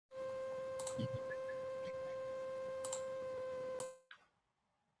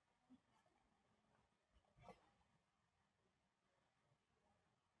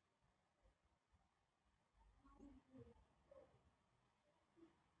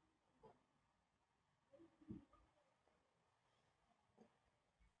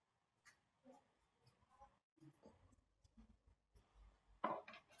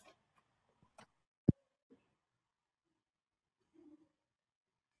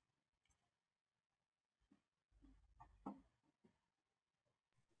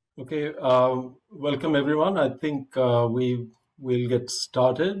Okay, welcome everyone. I think we will get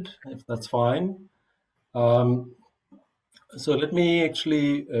started if that's fine. Um, so let me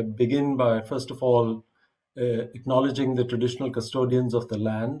actually begin by first of all acknowledging the traditional custodians of the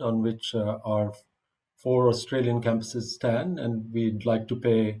land on which our four Australian campuses stand, and we'd like to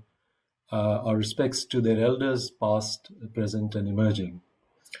pay our respects to their elders, past, present, and emerging.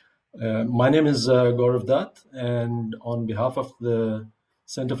 My name is Gaurav Dutt, and on behalf of the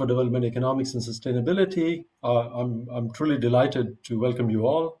Center for Development Economics and Sustainability, I'm truly delighted to welcome you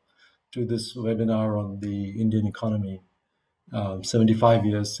all to this webinar on the Indian economy, 75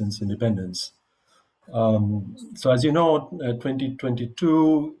 years since independence. So as you know,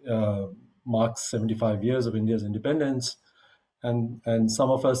 2022 marks 75 years of India's independence, and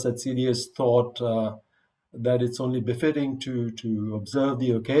some of us at CDS thought that it's only befitting to observe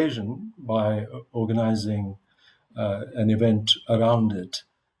the occasion by organizing an event around it.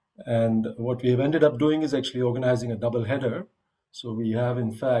 And what we have ended up doing is actually organizing a double header. So we have,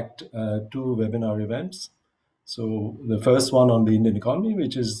 in fact, two webinar events. So the first one on the Indian economy,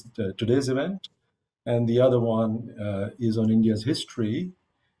 which is today's event, and the other one is on India's history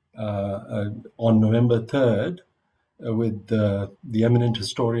on November 3rd with the eminent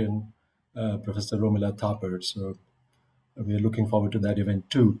historian, Professor Romila Thapar. So we are looking forward to that event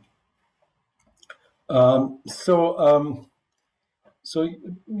too. So you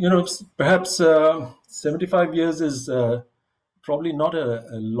know, perhaps 75 years is probably not a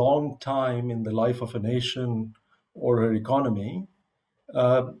long time in the life of a nation or her economy,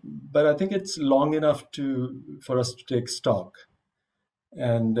 but I think it's long enough for us to take stock.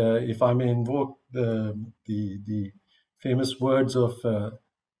 And if I may invoke the famous words of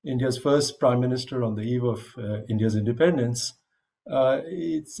India's first prime minister on the eve of India's independence,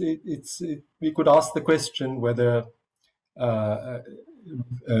 we could ask the question whether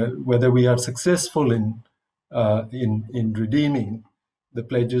we are successful in redeeming the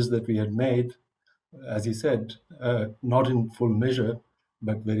pledges that we had made, as he said, not in full measure,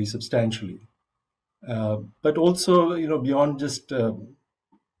 but very substantially. But also, you know, beyond just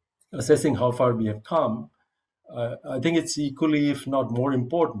assessing how far we have come, I think it's equally, if not more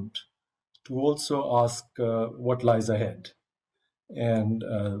important, to also ask what lies ahead and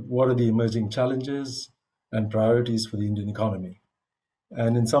what are the emerging challenges and priorities for the Indian economy.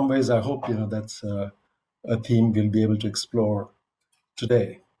 And in some ways, I hope, you know, that's a theme we'll be able to explore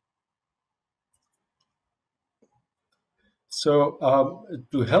today. So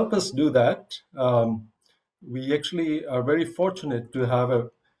to help us do that, we actually are very fortunate to have a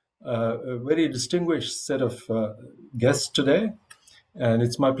very distinguished set of guests today, and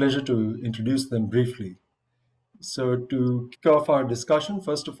it's my pleasure to introduce them briefly. So to kick off our discussion,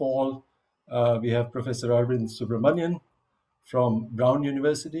 first of all, we have Professor Arvind Subramanian from Brown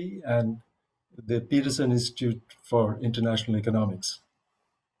University and the Peterson Institute for International Economics.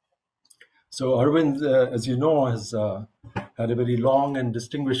 So Arvind, as you know, has had a very long and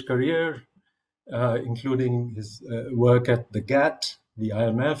distinguished career, including his work at the GATT, the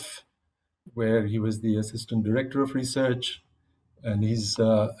IMF, where he was the Assistant Director of Research, and he's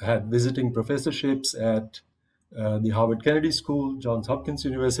had visiting professorships at the Harvard Kennedy School, Johns Hopkins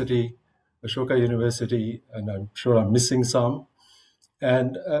University, Ashoka University, and I'm sure I'm missing some.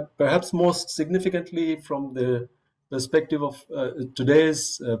 And perhaps most significantly from the perspective of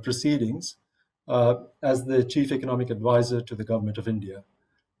today's proceedings, as the Chief Economic Advisor to the Government of India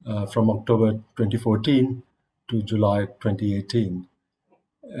from October 2014 to July 2018.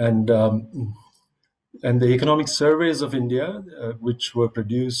 And the economic surveys of India, which were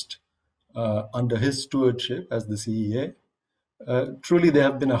produced under his stewardship as the CEA, truly they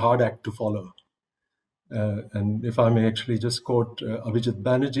have been a hard act to follow. And if I may actually just quote Abhijit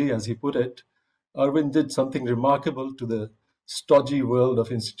Banerjee, as he put it, Arvind did something remarkable to the stodgy world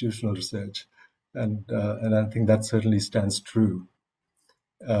of institutional research. And I think that certainly stands true.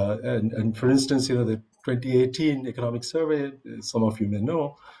 And for instance, you know, the 2018 economic survey, some of you may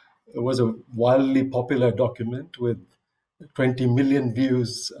know, was a wildly popular document with 20 million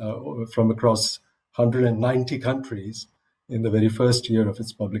views from across 190 countries in the very first year of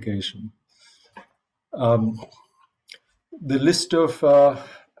its publication. The list of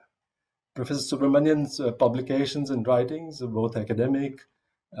Professor Subramanian's publications and writings, both academic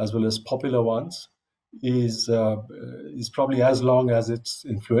as well as popular ones, is probably as long as it's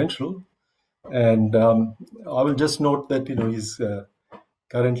influential. And I will just note that, you know, he's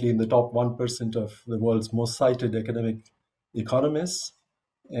currently in the top 1% of the world's most cited academic economists,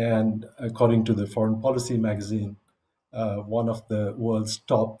 and according to the Foreign Policy magazine, one of the world's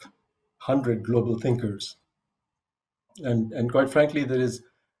top 100 global thinkers. And quite frankly, there is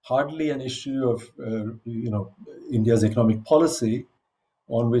hardly an issue of India's economic policy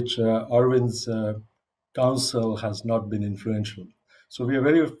on which Arvind's counsel has not been influential. So we are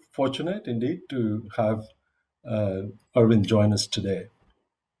very fortunate indeed to have Arvind join us today.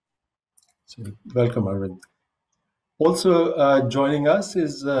 So welcome, Arvind. Also joining us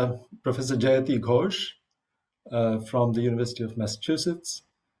is Professor Jayati Ghosh from the University of Massachusetts,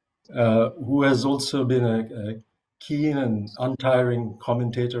 who has also been a keen and untiring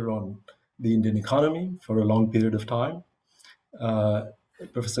commentator on the Indian economy for a long period of time.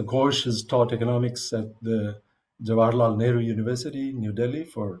 Professor Ghosh has taught economics at the Jawaharlal Nehru University, New Delhi,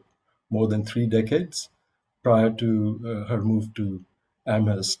 for more than 3 decades prior to her move to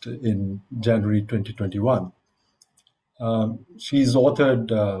Amherst in January 2021. She's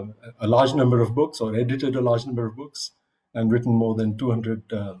authored a large number of books or edited a large number of books and written more than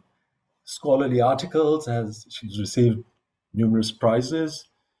 200 scholarly articles. She's received numerous prizes,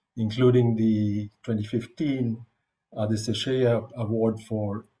 including the 2015 Aditya Shreya Award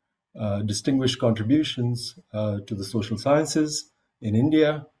for distinguished contributions to the social sciences in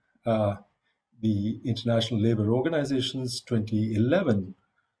India, the International Labour Organization's 2011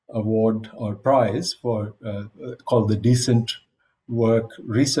 award or prize for called the Decent Work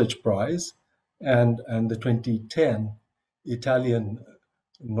Research Prize, and the 2010 Italian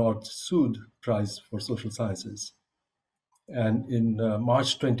Nord-Sud Prize for Social Sciences. And in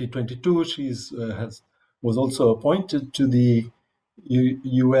March 2022, she was also appointed to the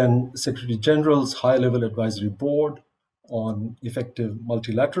UN Secretary General's High-Level Advisory Board on Effective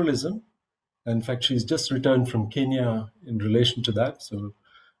Multilateralism. In fact, she's just returned from Kenya in relation to that, so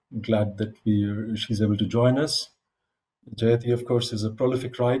I'm glad that she's able to join us. Jayati, of course, is a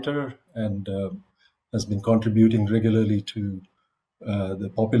prolific writer and has been contributing regularly to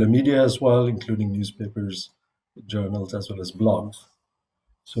the popular media as well, including newspapers, journals, as well as blogs.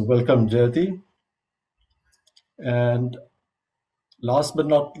 So welcome, Jayati. And last but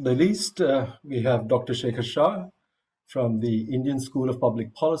not the least, we have Dr. Shekhar Shah from the Indian School of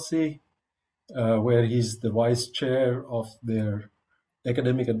Public Policy, where he's the vice chair of their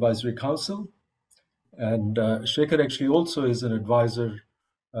Academic Advisory Council. And Shekhar actually also is an advisor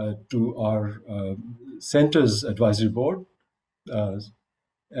to our center's advisory board.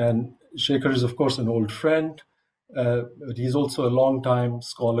 And Shekhar is, of course, an old friend, but he's also a long-time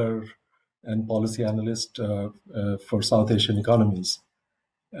scholar and policy analyst for South Asian economies.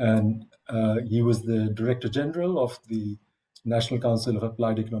 And he was the Director General of the National Council of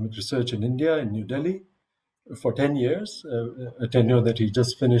Applied Economic Research in India in New Delhi for 10 years, a tenure that he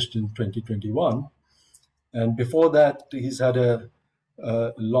just finished in 2021. And before that, he's had a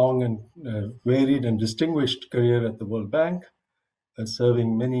long and varied and distinguished career at the World Bank,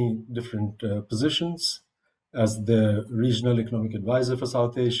 serving many different positions as the Regional Economic Advisor for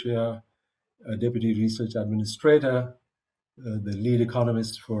South Asia, a Deputy Research Administrator, the lead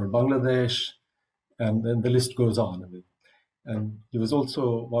economist for Bangladesh, and then the list goes on. And he was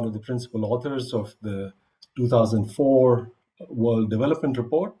also one of the principal authors of the 2004 World Development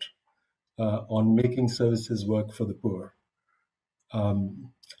Report on making services work for the poor.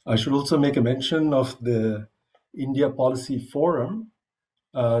 I should also make a mention of the India Policy Forum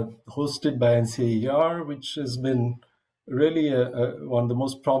hosted by NCAER, which has been really one of the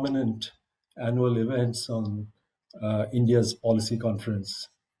most prominent annual events on India's policy conference,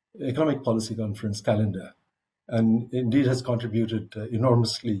 economic policy conference calendar, and indeed has contributed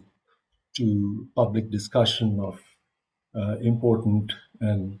enormously to public discussion of important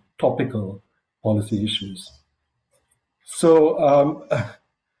and topical policy issues. So,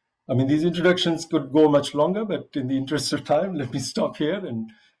 I mean, these introductions could go much longer, but in the interest of time, let me stop here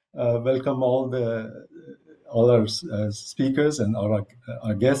and welcome all our speakers and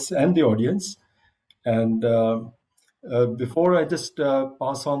our guests and the audience. And before I just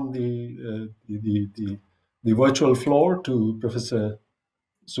pass on the virtual floor to Professor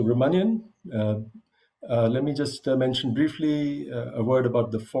Subramanian, let me just mention briefly a word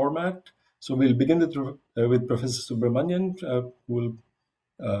about the format. So we'll begin with Professor Subramanian, who will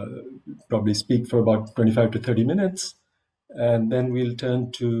probably speak for about 25 to 30 minutes. And then we'll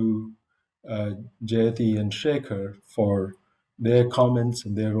turn to Jayati and Shekhar for their comments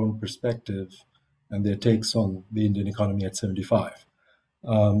and their own perspective and their takes on the Indian economy at 75.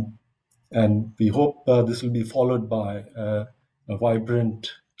 And we hope this will be followed by a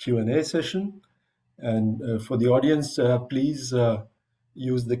vibrant Q&A session. And for the audience, please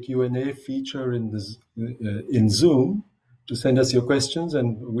use the Q&A feature in Zoom to send us your questions,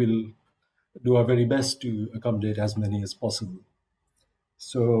 and we'll do our very best to accommodate as many as possible.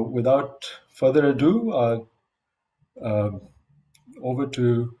 So without further ado, over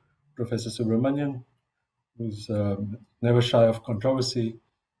to Professor Subramanian, who's never shy of controversy,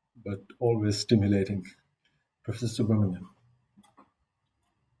 but always stimulating. Professor Subramanian.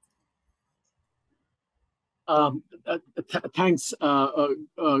 Thanks,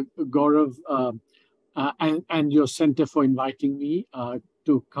 Gaurav, and your center for inviting me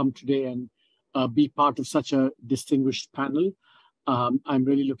to come today and be part of such a distinguished panel. I'm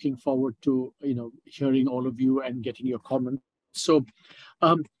really looking forward to hearing all of you and getting your comments. So,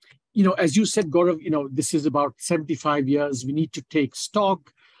 as you said, Gaurav, this is about 75 years. We need to take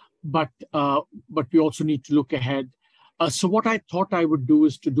stock, but we also need to look ahead. So what I thought I would do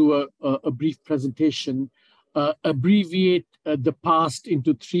is to do a brief presentation, abbreviate the past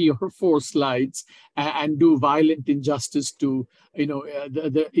into 3 or 4 slides, and do violent injustice to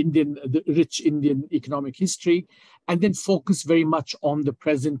the rich Indian economic history, and then focus very much on the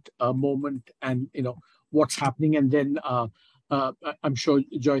present moment and what's happening. And then I'm sure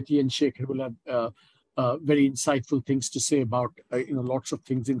Jayati and Shekhar will have very insightful things to say about lots of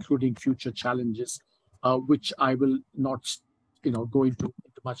things, including future challenges, which I will not go into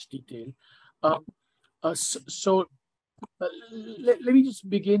much detail. So let me just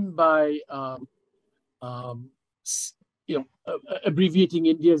begin by abbreviating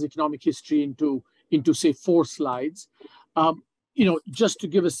India's economic history into say 4 slides. Just to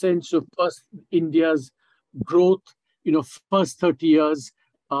give a sense of first India's growth. First 30 years,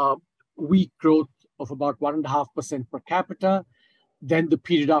 weak growth of about 1.5% per capita. Then the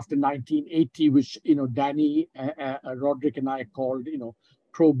period after 1980, which Danny, Roderick, and I called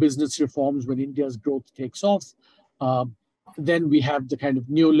pro-business reforms, when India's growth takes off. Then we have the kind of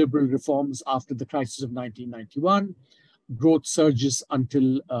neoliberal reforms after the crisis of 1991. Growth surges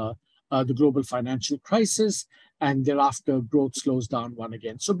until the global financial crisis, and thereafter growth slows down one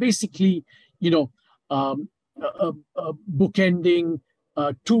again. So basically, bookending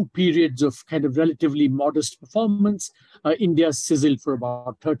 2 periods of kind of relatively modest performance. India sizzled for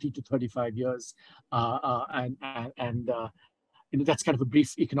about 30 to 35 years, and that's kind of a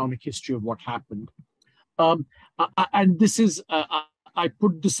brief economic history of what happened. And this is, I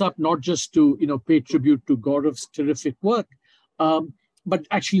put this up not just to pay tribute to Gaurav's terrific work, but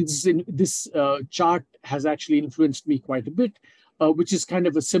actually this chart has actually influenced me quite a bit, which is kind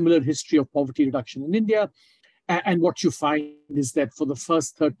of a similar history of poverty reduction in India. And what you find is that for the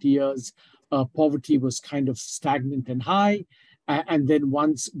first 30 years, poverty was kind of stagnant and high. And then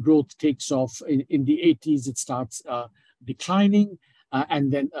once growth takes off in the 80s, it starts declining,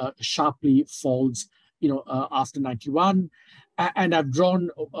 and then sharply falls, after 91. And I've drawn,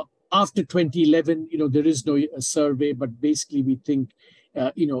 after 2011, there is no survey, but basically we think,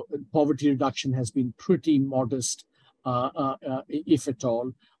 poverty reduction has been pretty modest, if at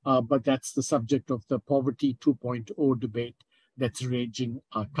all. But that's the subject of the Poverty 2.0 debate that's raging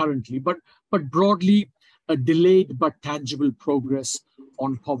currently. But broadly, a delayed but tangible progress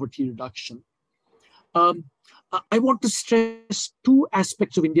on poverty reduction. I want to stress 2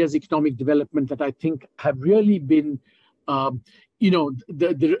 aspects of India's economic development that I think have really been,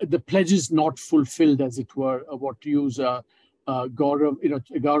 the pledges not fulfilled, as it were, what to use Gaurav,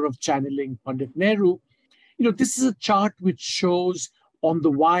 Gaurav channeling Pandit Nehru. This is a chart which shows on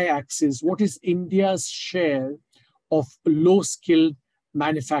the y-axis what is India's share of low-skilled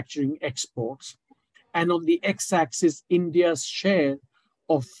manufacturing exports, and on the x-axis, India's share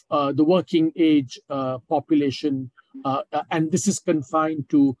of the working age population, and this is confined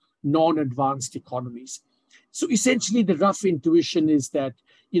to non-advanced economies. So essentially, the rough intuition is that,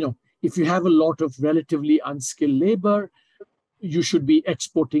 if you have a lot of relatively unskilled labor, you should be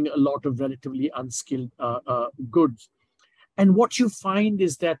exporting a lot of relatively unskilled goods. And what you find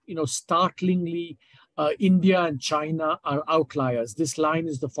is that, startlingly, India and China are outliers. This line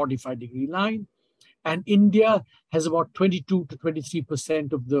is the 45-degree line. And India has about 22 to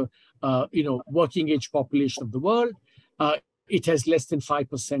 23% of the, working age population of the world. It has less than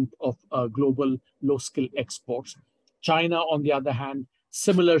 5% of global low-skill exports. China, on the other hand,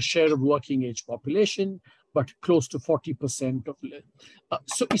 similar share of working age population, but close to 40% of.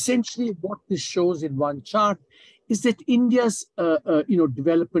 So essentially, what this shows in one chart is that India's,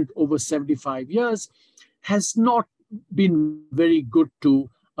 development over 75 years has not been very good to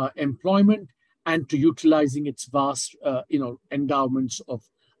employment and to utilizing its vast, endowments of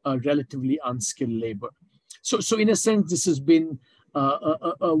relatively unskilled labor. So in a sense, this has been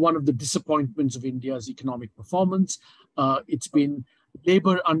one of the disappointments of India's economic performance. It's been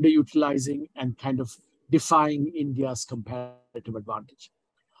labor underutilizing and kind of defying India's comparative advantage.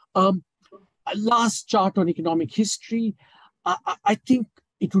 Last chart on economic history, I think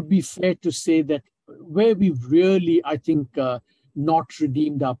it would be fair to say that where we've really, I think, not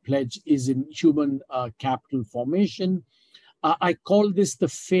redeemed our pledge is in human capital formation. I call this the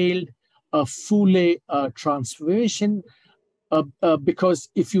failed Fule transformation, because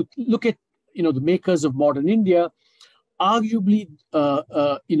if you look at the makers of modern India, arguably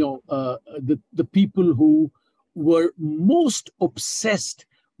the people who were most obsessed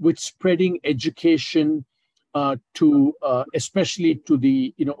with spreading education to especially to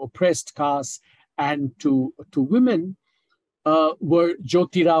the oppressed castes and to women were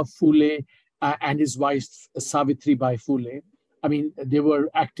Jyotirao Phule and his wife Savitribai Phule. I mean, they were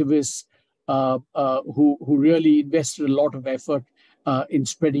activists who really invested a lot of effort in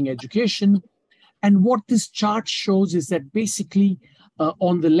spreading education. And what this chart shows is that basically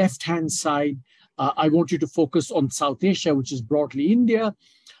on the left-hand side, I want you to focus on South Asia, which is broadly India.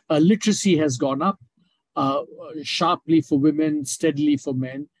 Literacy has gone up sharply for women, steadily for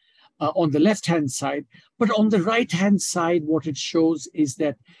men on the left-hand side. But on the right-hand side, what it shows is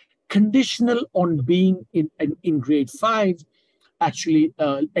that conditional on being in grade 5, actually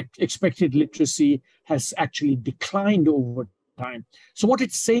expected literacy has actually declined over time. So what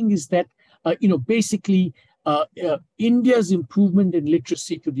it's saying is that basically India's improvement in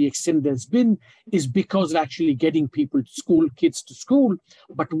literacy to the extent there's been is because of actually getting people to school, kids to school.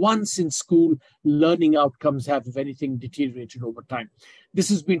 But once in school, learning outcomes have, if anything, deteriorated over time. This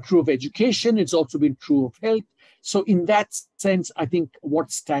has been true of education. It's also been true of health. So in that sense, I think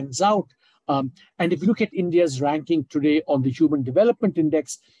what stands out, and if you look at India's ranking today on the Human Development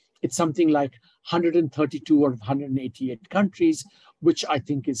Index, it's something like 132 out of 188 countries, which I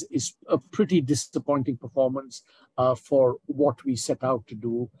think is a pretty disappointing performance for what we set out to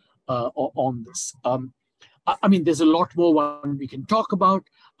do on this. I mean, there's a lot more one we can talk about,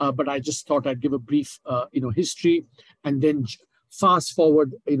 but I just thought I'd give a brief, history, and then fast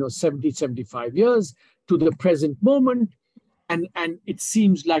forward, 70, 75 years to the present moment. And it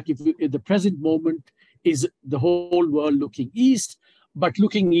seems like if the present moment is the whole world looking east, but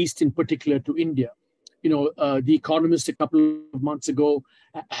looking east in particular to India. The Economist a couple of months ago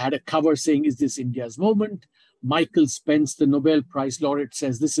had a cover saying, "Is this India's moment?" Michael Spence, the Nobel Prize laureate,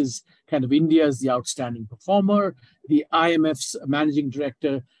 says this is kind of India's the outstanding performer. The IMF's managing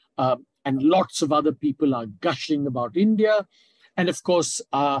director and lots of other people are gushing about India. And of course,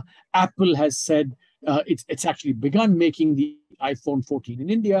 Apple has said it's actually begun making the iPhone 14 in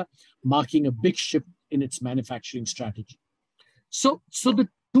India, marking a big shift in its manufacturing strategy. So the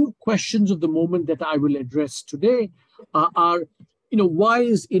two questions of the moment that I will address today are, why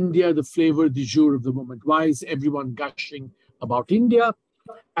is India the flavor du jour of the moment? Why is everyone gushing about India?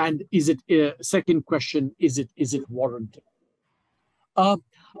 And is it, second question, is it warranted?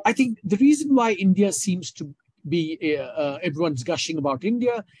 I think the reason why India seems to be, everyone's gushing about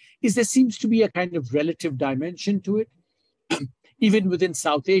India is there seems to be a kind of relative dimension to it. Even within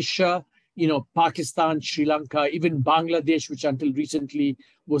South Asia, Pakistan, Sri Lanka, even Bangladesh, which until recently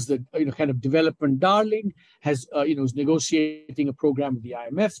was the kind of development darling, has is negotiating a program with the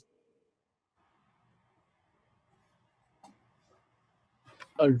IMF.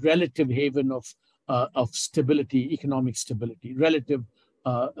 A relative haven of stability, economic stability, relative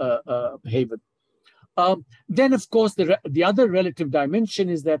haven. Then, of course, the other relative dimension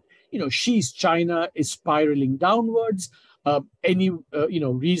is that China is spiraling downwards. Any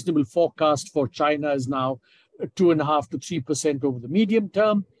reasonable forecast for China is now 2.5% to 3% over the medium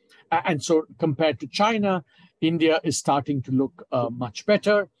term, and so compared to China, India is starting to look much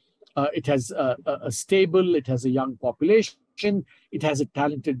better. It has a stable, it has a young population, it has a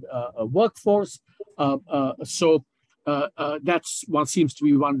talented workforce. So that's what seems to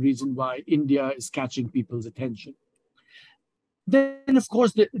be one reason why India is catching people's attention. Then, of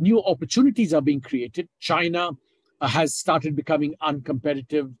course, the new opportunities are being created. China has started becoming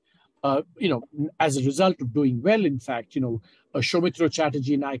uncompetitive, as a result of doing well. In fact, Soumitra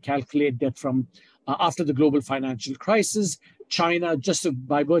Chatterjee and I calculate that from after the global financial crisis, China, just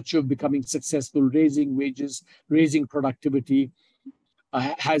by virtue of becoming successful, raising wages, raising productivity,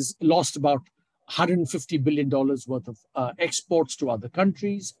 has lost about $150 billion worth of exports to other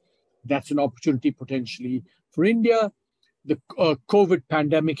countries. That's an opportunity potentially for India. The COVID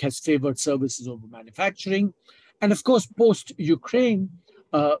pandemic has favored services over manufacturing. And of course, post-Ukraine,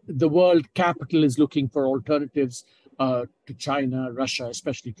 the world capital is looking for alternatives to China, Russia,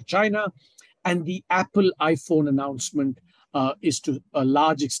 especially to China. And the Apple iPhone announcement is to a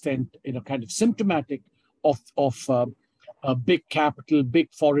large extent, kind of symptomatic of big capital,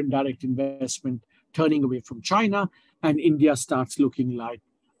 big foreign direct investment turning away from China, and India starts looking like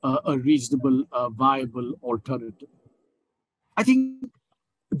a reasonable, viable alternative. I think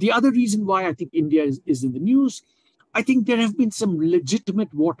the other reason why I think India is in the news I think there have been some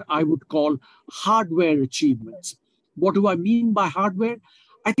legitimate, what I would call hardware achievements. What do I mean by hardware?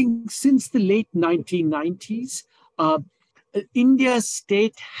 I think since the late 1990s, India's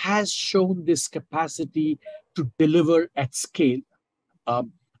state has shown this capacity to deliver at scale.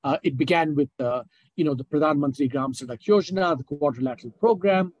 It began with the Pradhan Mantri Gram Sadak Yojana, the quadrilateral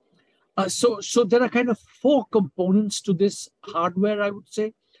program. So there are kind of four components to this hardware, I would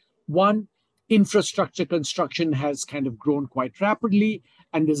say. One, infrastructure construction has kind of grown quite rapidly,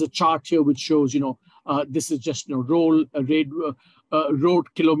 and there's a chart here which shows, this is just road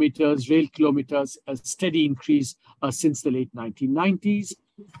kilometers, rail kilometers, a steady increase since the late 1990s.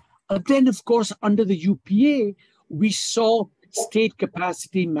 Then, of course, under the UPA, we saw state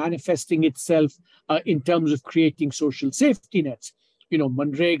capacity manifesting itself in terms of creating social safety nets.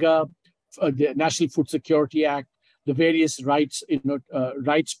 Manrega, the National Food Security Act, the various rights,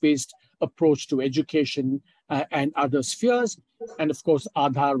 rights-based approach to education and other spheres. And of course,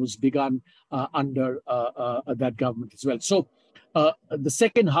 Aadhaar was begun under that government as well. So the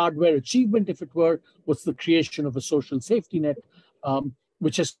second hardware achievement, if it were, was the creation of a social safety net,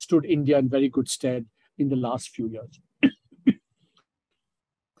 which has stood India in very good stead in the last few years.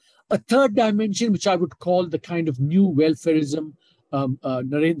 A third dimension, which I would call the kind of new welfareism,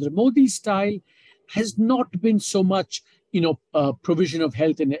 Narendra Modi style, has not been so much, provision of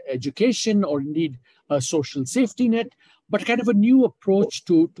health and education, or indeed a social safety net, but kind of a new approach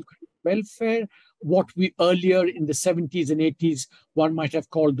to welfare. What we earlier in the 70s and 80s, one might have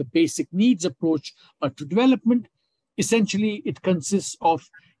called the basic needs approach to development. Essentially, it consists of,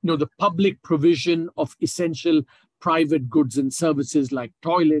 the public provision of essential private goods and services like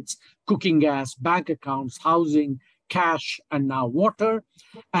toilets, cooking gas, bank accounts, housing, cash, and now water.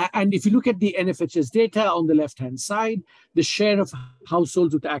 And if you look at the NFHS data on the left-hand side, the share of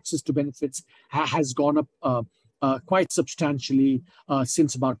households with access to benefits has gone up quite substantially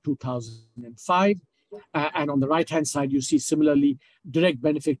since about 2005. And on the right-hand side, you see similarly, direct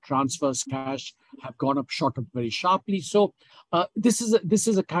benefit transfers, cash, have gone up, shot up very sharply. So this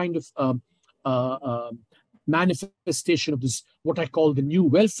is a kind of manifestation of this, what I call the new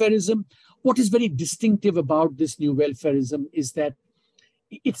welfareism. What is very distinctive about this new welfareism is that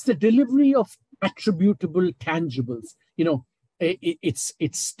it's the delivery of attributable tangibles. It's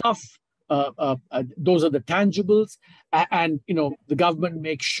stuff. Those are the tangibles, and the government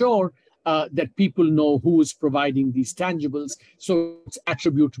makes sure that people know who is providing these tangibles, so it's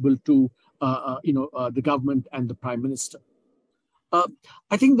attributable to the government and the Prime Minister.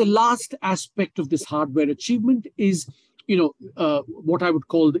 I think the last aspect of this hardware achievement is, what I would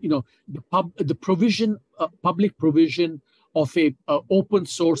call, the provision, public provision of a open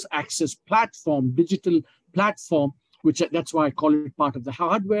source access platform, digital platform, which that's why I call it part of the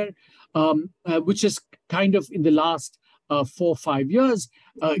hardware, which is kind of in the last 4 or 5 years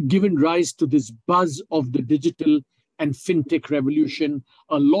given rise to this buzz of the digital and fintech revolution.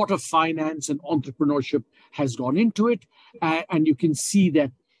 A lot of finance and entrepreneurship has gone into it. And you can see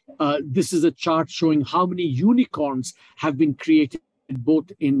that this is a chart showing how many unicorns have been created,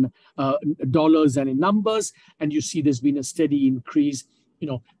 both in dollars and in numbers. And you see there's been a steady increase,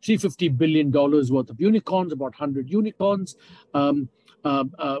 $350 billion worth of unicorns, about 100 unicorns.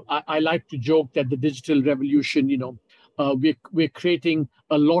 I like to joke that the digital revolution, we're creating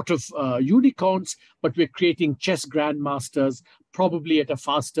a lot of unicorns, but we're creating chess grandmasters probably at a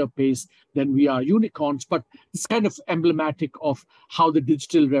faster pace than we are unicorns. But it's kind of emblematic of how the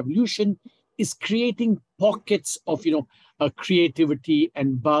digital revolution is creating pockets of, creativity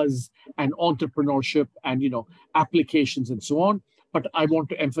and buzz and entrepreneurship and, applications and so on. But I want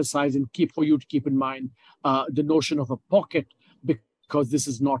to emphasize and for you to keep in mind the notion of a pocket, because this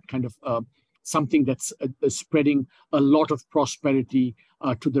is not kind of something that's spreading a lot of prosperity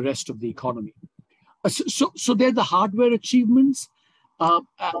to the rest of the economy. So they're the hardware achievements.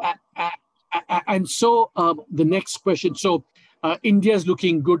 And so the next question, so India is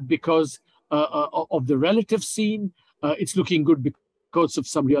looking good because of the relative scene. It's looking good because of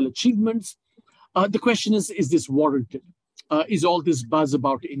some real achievements. The question is this warranted? Is all this buzz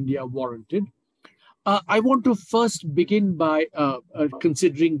about India warranted? I want to first begin by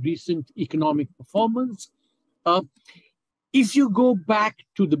considering recent economic performance. If you go back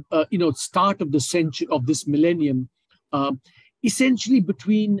to the start of the century, of this millennium, essentially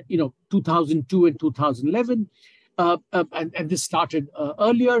between 2002 and 2011, and this started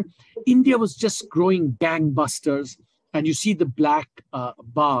earlier, India was just growing gangbusters, and you see the black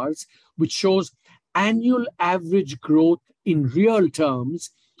bars, which shows annual average growth in real terms,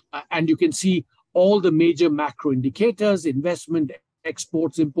 and you can see all the major macro indicators, investment,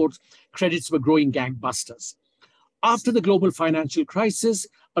 exports, imports, credits were growing gangbusters. After the global financial crisis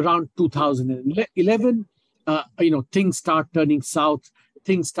around 2011, things start turning south,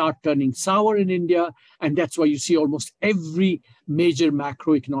 things start turning sour in India, and that's why you see almost every major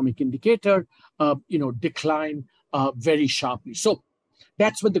macroeconomic indicator, decline very sharply. So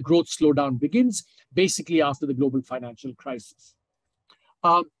that's when the growth slowdown begins, basically after the global financial crisis.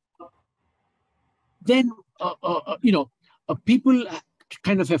 Uh, then, people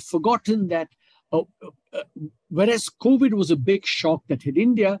kind of have forgotten that uh, uh, whereas COVID was a big shock that hit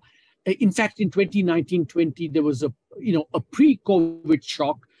India, in fact, in 2019-20, there was a pre-COVID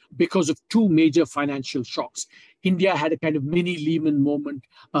shock because of two major financial shocks. India had a kind of mini Lehman moment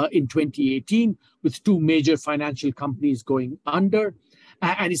in 2018 with two major financial companies going under.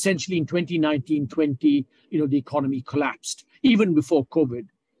 And essentially in 2019-20, the economy collapsed even before COVID.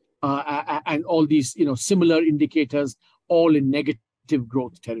 And all these, similar indicators, all in negative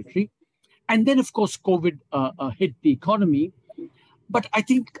growth territory. And then, of course, COVID hit the economy. But I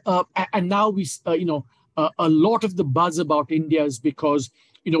think, and now a lot of the buzz about India is because,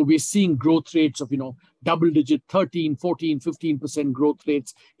 we're seeing growth rates of, double digit 13, 14, 15% growth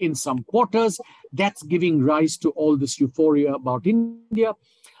rates in some quarters. That's giving rise to all this euphoria about India.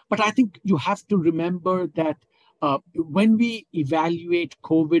 But I think you have to remember that when we evaluate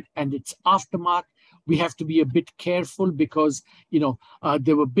COVID and its aftermath, we have to be a bit careful because,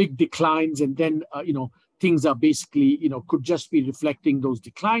 there were big declines and then, things are basically, could just be reflecting those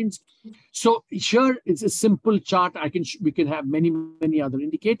declines. So here it's a simple chart. We can have many, many other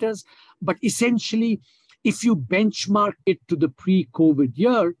indicators, but essentially, if you benchmark it to the pre-COVID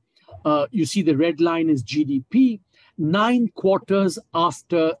year, you see the red line is GDP. 9 quarters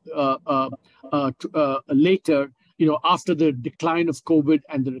after later, after the decline of COVID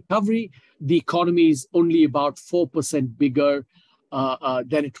and the recovery, the economy is only about 4% bigger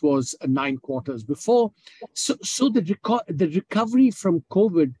than it was 9 quarters before. So the recovery from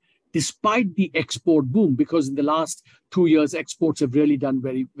COVID, despite the export boom, because in the last 2 years, exports have really done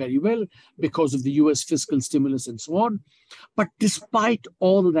very, very well because of the US fiscal stimulus and so on. But despite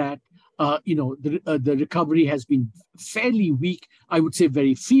all that, the recovery has been fairly weak, I would say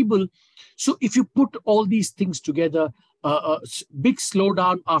very feeble. So if you put all these things together, big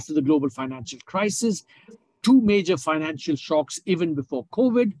slowdown after the global financial crisis, two major financial shocks even before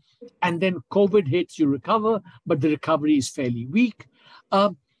COVID, and then COVID hits, you recover, but the recovery is fairly weak.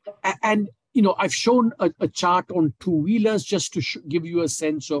 And I've shown a chart on two-wheelers just to give you a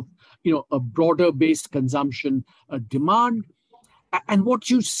sense of, a broader based consumption demand. And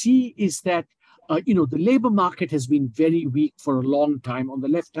what you see is that, the labor market has been very weak for a long time. On the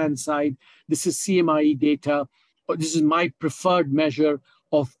left-hand side, this is CMIE data. This is my preferred measure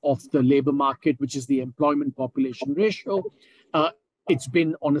of the labor market, which is the employment population ratio. It's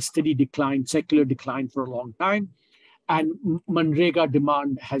been on a steady decline, secular decline for a long time. And Manrega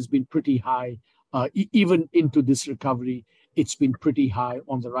demand has been pretty high. Even into this recovery, it's been pretty high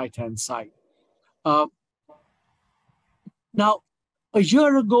on the right-hand side. Now, a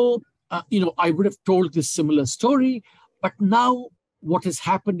year ago, I would have told this similar story, but now what has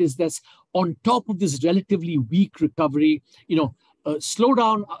happened is that on top of this relatively weak recovery, a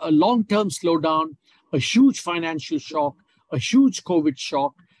slowdown, a long-term slowdown, a huge financial shock, a huge COVID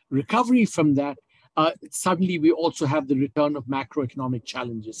shock, recovery from that, suddenly we also have the return of macroeconomic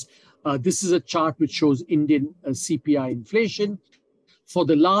challenges. This is a chart which shows Indian CPI inflation. For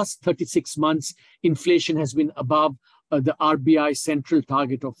the last 36 months, inflation has been above the RBI central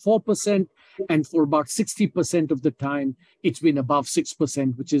target of 4%, and for about 60% of the time, it's been above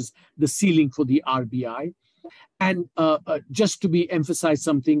 6%, which is the ceiling for the RBI. And just to be emphasized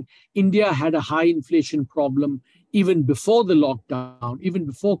something, India had a high inflation problem even before the lockdown, even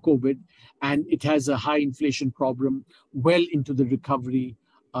before COVID, and it has a high inflation problem well into the recovery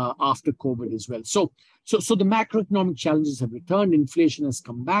after COVID as well. So the macroeconomic challenges have returned, inflation has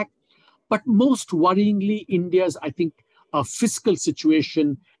come back, but most worryingly, India's, I think, fiscal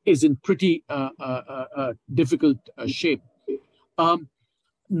situation is in pretty difficult shape.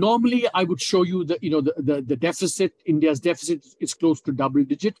 Normally, I would show you the deficit. India's deficit is close to double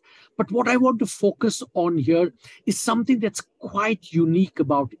digit. But what I want to focus on here is something that's quite unique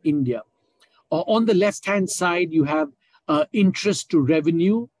about India. On the left-hand side, you have interest to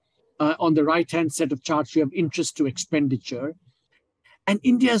revenue. On the right-hand set of charts, you have interest to expenditure. And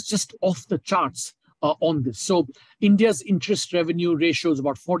India is just off the charts on this. So India's interest revenue ratio is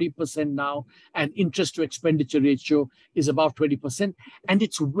about 40% now, and interest to expenditure ratio is about 20%. And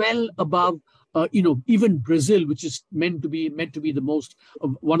it's well above, even Brazil, which is meant to be the most,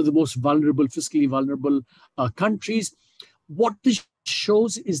 one of the most vulnerable, fiscally vulnerable countries. What this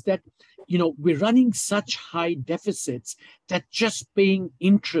shows is that, we're running such high deficits that just paying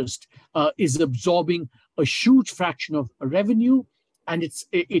interest is absorbing a huge fraction of revenue, and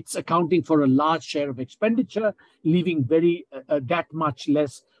it's accounting for a large share of expenditure, leaving that much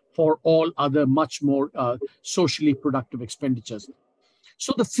less for all other much more socially productive expenditures.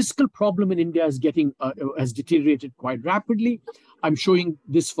 So the fiscal problem in India has deteriorated quite rapidly. I'm showing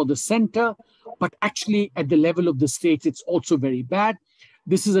this for the center, but actually at the level of the states, it's also very bad.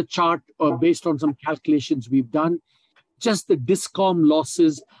 This is a chart based on some calculations we've done. Just the discom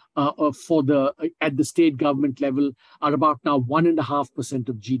losses at the state government level are about now 1.5%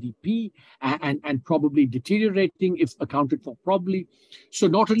 of GDP, and probably deteriorating if accounted for properly. So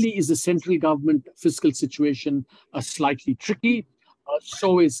not only is the central government fiscal situation slightly tricky,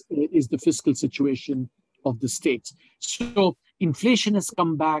 so is the fiscal situation of the states. So inflation has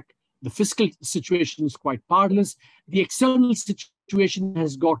come back. The fiscal situation is quite parlous. The external situation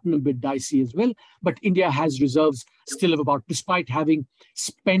has gotten a bit dicey as well, but India has reserves still of about, despite having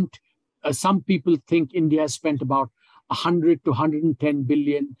spent, some people think India has spent about 100 to 110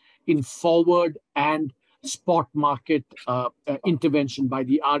 billion in forward and spot market intervention by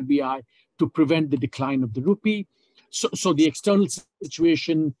the RBI to prevent the decline of the rupee. So the external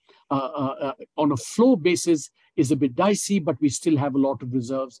situation on a flow basis is a bit dicey, but we still have a lot of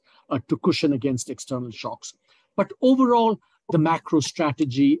reserves to cushion against external shocks. But overall, the macro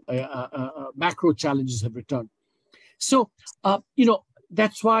strategy, macro challenges have returned. So,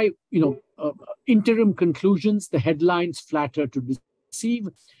 that's why, interim conclusions, the headlines flatter to deceive.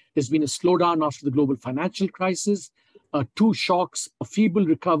 There's been a slowdown after the global financial crisis, two shocks, a feeble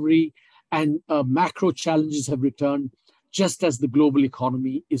recovery, and macro challenges have returned just as the global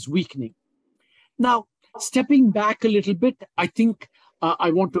economy is weakening. Now, stepping back a little bit, I think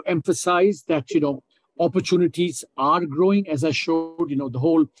I want to emphasize that, opportunities are growing, as I showed, the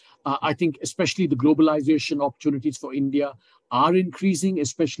whole, I think, especially the globalization opportunities for India are increasing,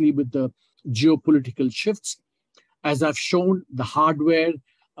 especially with the geopolitical shifts. As I've shown, the hardware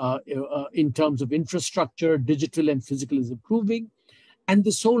in terms of infrastructure, digital and physical, is improving. And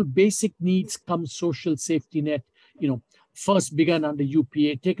this whole basic needs come social safety net, first begun under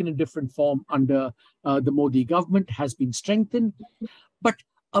UPA, taken a different form under the Modi government, has been strengthened. But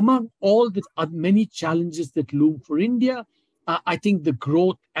among all the many challenges that loom for India, I think the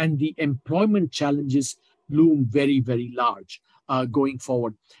growth and the employment challenges loom very, very large going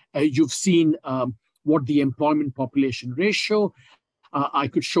forward. You've seen what the employment population ratio. I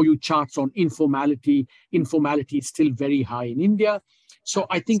could show you charts on informality. Informality is still very high in India. So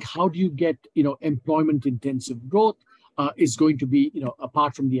I think how do you get, employment intensive growth is going to be,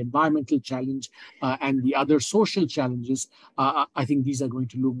 apart from the environmental challenge and the other social challenges, I think these are going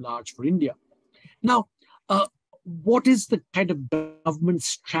to loom large for India. Now, what is the kind of government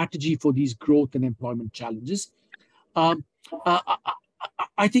strategy for these growth and employment challenges? I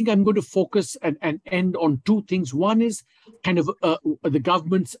think I'm going to focus and end on two things. One is kind of the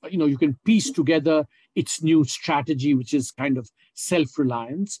government's, you can piece together its new strategy, which is kind of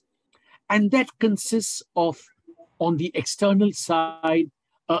self-reliance. And that consists of, on the external side,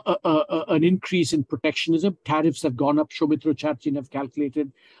 an increase in protectionism. Tariffs have gone up, Soumitra Chatterjee have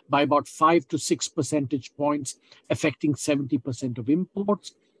calculated, by about 5 to 6 percentage points, affecting 70% of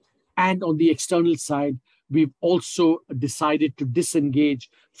imports. And on the external side, we've also decided to disengage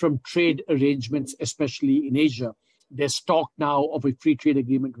from trade arrangements, especially in Asia. There's talk now of a free trade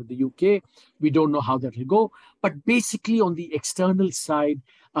agreement with the UK. We don't know how that will go. But basically, on the external side,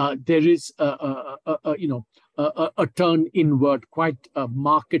 there is a turn inward, quite a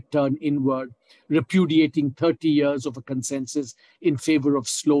market turn inward, repudiating 30 years of a consensus in favor of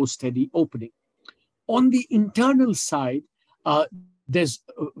slow, steady opening. On the internal side, there's,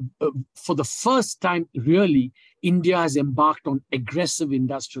 for the first time, really, India has embarked on aggressive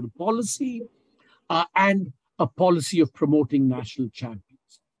industrial policy and a policy of promoting national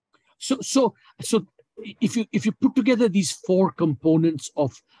champions. So if you put together these four components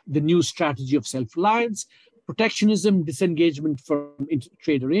of the new strategy of self-reliance, protectionism, disengagement from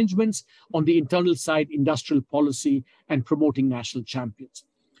trade arrangements, on the internal side, industrial policy, and promoting national champions.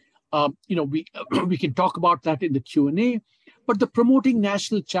 We can talk about that in the Q&A, but the promoting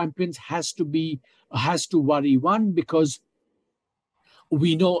national champions has to worry one, because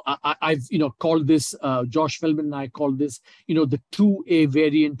we know, I've called this, Josh Feldman and I called this, the 2A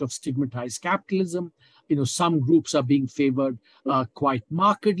variant of stigmatized capitalism. Some groups are being favored quite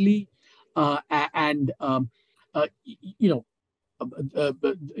markedly, and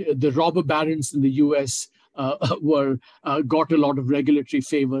the robber barons in the US got a lot of regulatory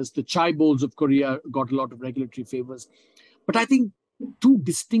favors. The chaebols of Korea got a lot of regulatory favors. But I think two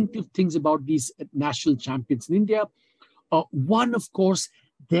distinctive things about these national champions in India. One, of course,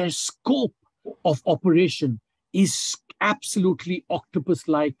 their scope of operation is absolutely octopus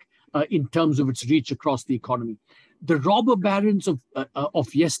like in terms of its reach across the economy. The robber barons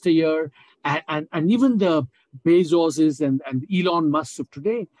of yesteryear and even the Bezoses and Elon Musk of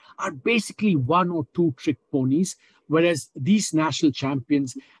today are basically one or two trick ponies, whereas these national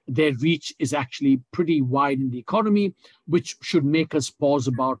champions, their reach is actually pretty wide in the economy, which should make us pause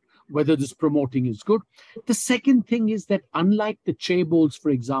about whether this promoting is good. The second thing is that unlike the chaebols,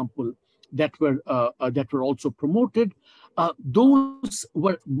 for example, that were also promoted, those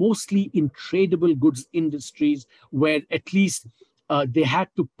were mostly in tradable goods industries where at least they had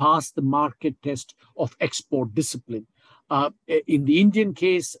to pass the market test of export discipline. In the Indian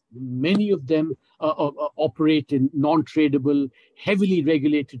case, many of them operate in non-tradable, heavily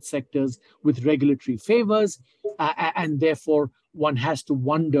regulated sectors with regulatory favors, and therefore one has to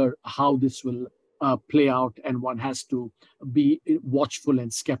wonder how this will play out, and one has to be watchful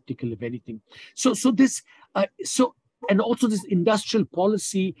and skeptical of anything. So and also this industrial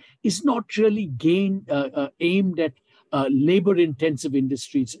policy is not really aimed at labor intensive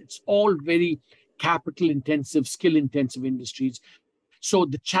industries. It's all very capital intensive, skill intensive industries. So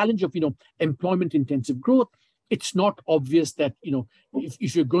the challenge of employment intensive growth, it's not obvious that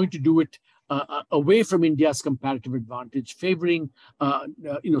if you're going to do it away from India's comparative advantage, favoring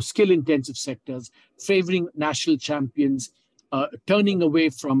skill intensive sectors, favoring national champions, turning away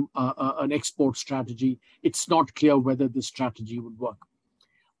from an export strategy, it's not clear whether this strategy would work.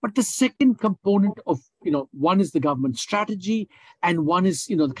 But the second component of, one is the government strategy, and one is,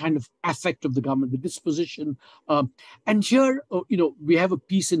 the kind of affect of the government, the disposition. And here, we have a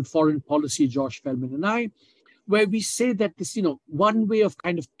piece in Foreign Policy, Josh Feldman and I, where we say that this, one way of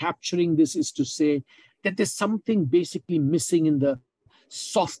kind of capturing this is to say that there's something basically missing in the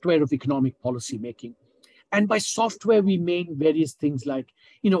software of economic policy making. And by software, we mean various things like,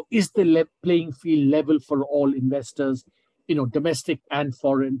 is the playing field level for all investors, domestic and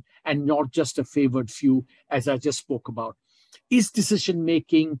foreign, and not just a favored few, as I just spoke about? Is decision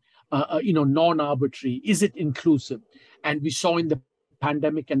making, non-arbitrary? Is it inclusive? And we saw in the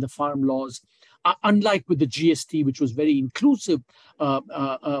pandemic and the farm laws, unlike with the GST, which was very inclusive,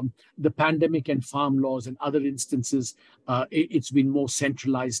 the pandemic and farm laws and other instances, it's been more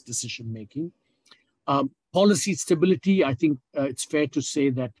centralized decision making. Policy stability, I think it's fair to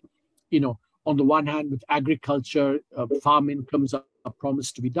say that, on the one hand, with agriculture, farm incomes are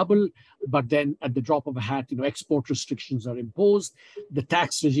promised to be double, but then at the drop of a hat, export restrictions are imposed. The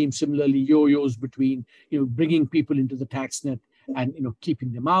tax regime similarly yo-yos between, bringing people into the tax net and,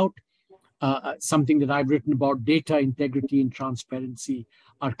 keeping them out. Something that I've written about, data integrity and transparency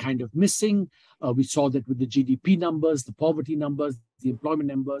are kind of missing. We saw that with the GDP numbers, the poverty numbers, the employment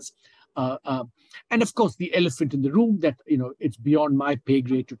numbers. And of course, the elephant in the room that, it's beyond my pay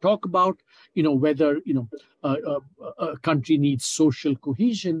grade to talk about, whether, a country needs social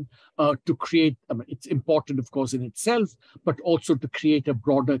cohesion to create, it's important, of course, in itself, but also to create a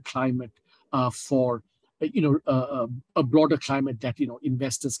broader climate for a broader climate that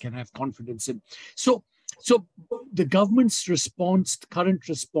investors can have confidence in. So the government's current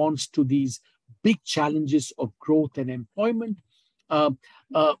response to these big challenges of growth and employment,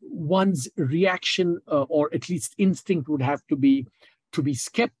 one's reaction or at least instinct would have to be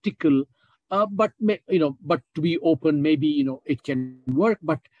skeptical, but to be open. Maybe it can work,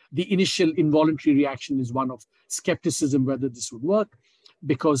 but the initial involuntary reaction is one of skepticism whether this would work,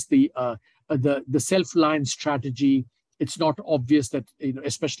 because the self-reliant strategy, it's not obvious that,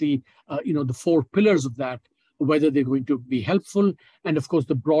 especially, the four pillars of that, whether they're going to be helpful, and of course,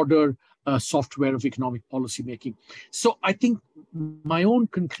 the broader software of economic policy making. So I think my own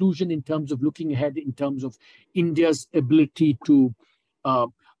conclusion in terms of looking ahead, in terms of India's ability to,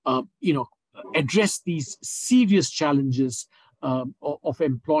 address these serious challenges of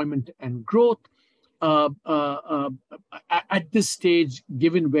employment and growth, at this stage,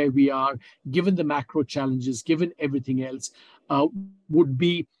 given where we are, given the macro challenges, given everything else, would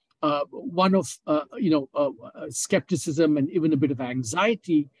be one of skepticism and even a bit of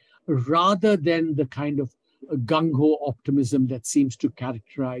anxiety, rather than the kind of gung-ho optimism that seems to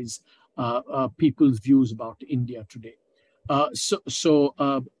characterize people's views about India today.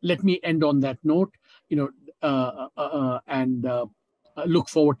 So let me end on that note, and look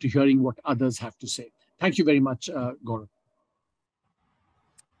forward to hearing what others have to say. Thank you very much, Gaurav.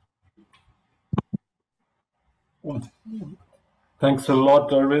 Well, thanks a lot,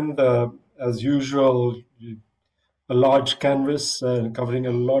 Arvind. As usual, a large canvas covering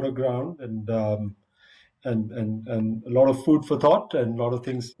a lot of ground, and and a lot of food for thought and a lot of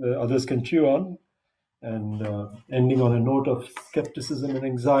things others can chew on, and ending on a note of skepticism and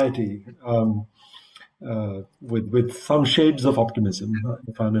anxiety, with some shades of optimism,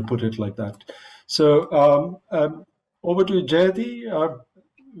 if I may put it like that. So over to Jayati.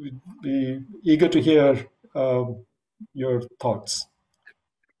 We'd be eager to hear your thoughts.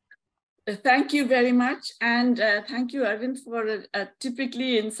 Thank you very much. And thank you, Arvind, for a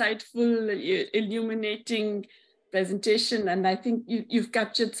typically insightful, illuminating presentation. And I think you've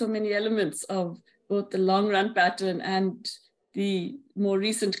captured so many elements of both the long run pattern and the more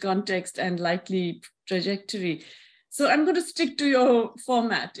recent context and likely trajectory. So I'm going to stick to your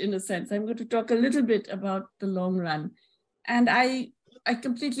format in a sense. I'm going to talk a little bit about the long run. And I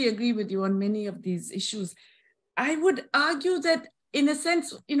completely agree with you on many of these issues. I would argue that in a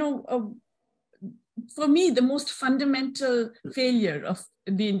sense, for me, the most fundamental failure of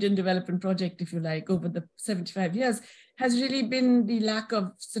the Indian development project, if you like, over the 75 years, has really been the lack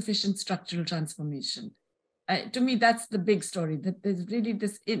of sufficient structural transformation. To me, that's the big story, that there's really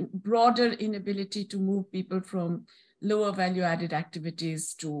this broader inability to move people from lower value-added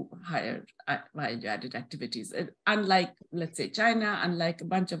activities to higher value-added activities. Unlike, let's say, China, unlike a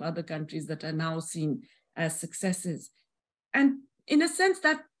bunch of other countries that are now seen as successes. And in a sense,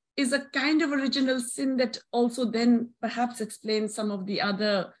 that is a kind of original sin that also then perhaps explains some of the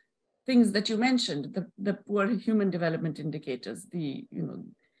other things that you mentioned, the poor human development indicators,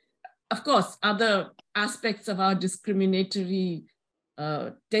 of course, other aspects of our discriminatory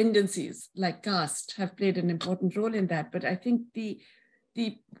tendencies like caste have played an important role in that. But I think the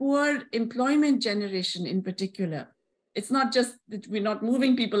poor employment generation in particular, it's not just that we're not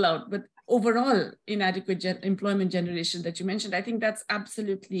moving people out, but overall inadequate employment generation that you mentioned, I think that's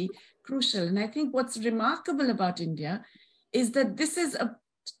absolutely crucial. And I think what's remarkable about India is that this is a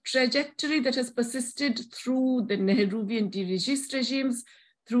trajectory that has persisted through the Nehruvian dirigist regimes,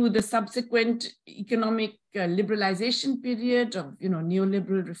 through the subsequent economic liberalization period of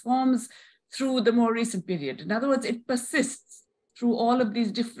neoliberal reforms, through the more recent period. In other words, it persists through all of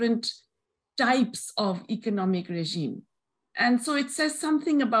these different types of economic regime. And so it says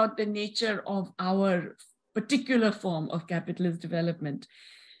something about the nature of our particular form of capitalist development.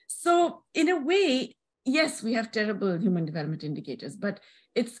 So in a way, yes, we have terrible human development indicators, but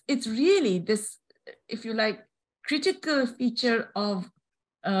it's really this, if you like, critical feature of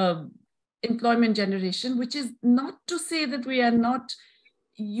employment generation, which is not to say that we are not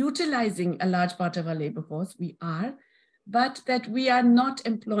utilizing a large part of our labor force, we are, but that we are not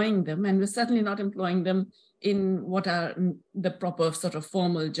employing them, and we're certainly not employing them in what are the proper sort of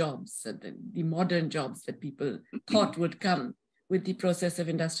formal jobs, the modern jobs that people thought would come with the process of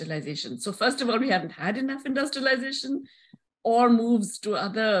industrialization. So first of all, we haven't had enough industrialization or moves to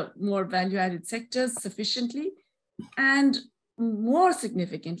other more value-added sectors sufficiently. And more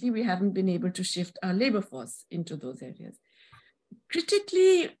significantly, we haven't been able to shift our labor force into those areas.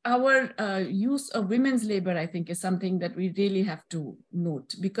 Critically, our use of women's labor, I think, is something that we really have to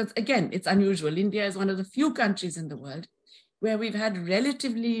note, because again, it's unusual. India is one of the few countries in the world where we've had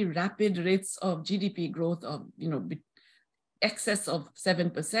relatively rapid rates of GDP growth of, excess of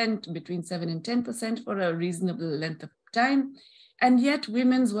 7%, between 7 and 10% for a reasonable length of time. And yet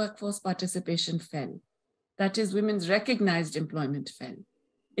women's workforce participation fell. That is, women's recognized employment fell.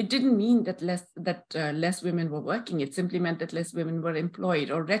 It didn't mean that less women were working. It simply meant that less women were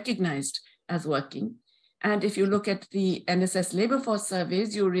employed or recognized as working. And if you look at the NSS labor force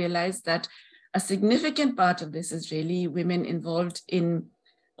surveys, you realize that a significant part of this is really women involved in,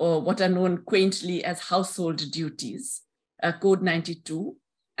 or what are known quaintly as household duties, Code 92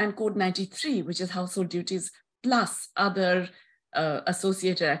 and Code 93, which is household duties plus other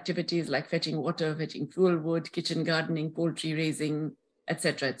associated activities like fetching water, fetching fuel wood, kitchen gardening, poultry raising,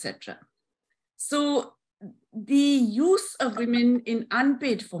 etc., etc. So the use of women in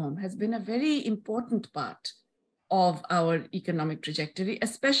unpaid form has been a very important part of our economic trajectory,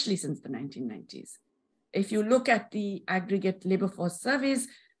 especially since the 1990s. If you look at the aggregate labor force surveys,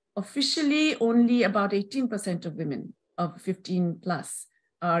 officially only about 18% of women of 15 plus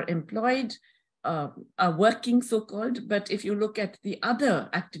are employed, are working, so-called. But if you look at the other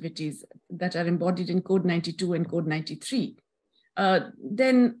activities that are embodied in Code 92 and Code 93,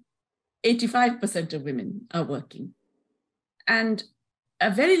 then 85% of women are working. And a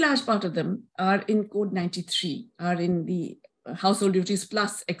very large part of them are in Code 93, are in the household duties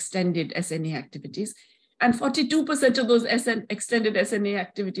plus extended SNA activities. And 42% of those extended SNA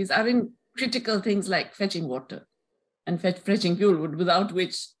activities are in critical things like fetching water and fetching fuel wood, without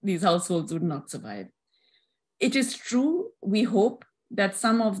which these households would not survive. It is true, we hope, that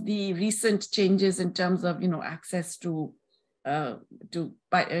some of the recent changes in terms of, access to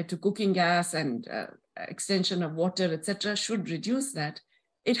cooking gas and extension of water, etc., should reduce that.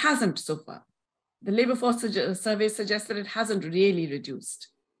 It hasn't so far. The labor force survey suggests that it hasn't really reduced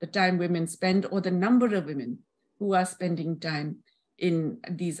the time women spend or the number of women who are spending time in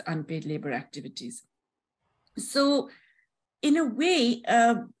these unpaid labor activities. So in a way,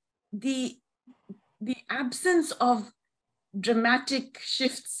 the absence of dramatic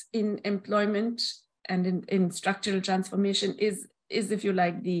shifts in employment and in structural transformation is, if you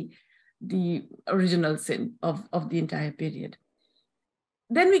like, the original sin of the entire period.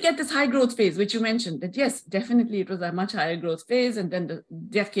 Then we get this high growth phase, which you mentioned, that yes, definitely it was a much higher growth phase. And then the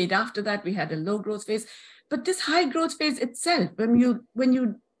decade after that, we had a low growth phase. But this high growth phase itself, when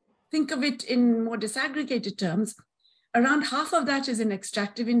you think of it in more disaggregated terms, around half of that is in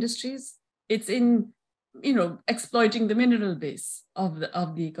extractive industries. It's in, exploiting the mineral base of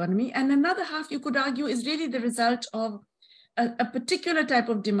the economy. And another half, you could argue, is really the result of a particular type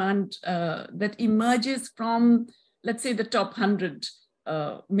of demand that emerges from, let's say, the top 100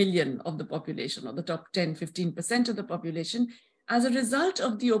 million of the population, or the top 10, 15% of the population, as a result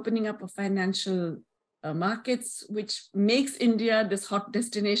of the opening up of financial markets, which makes India this hot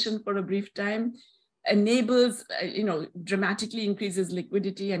destination for a brief time, enables, dramatically increases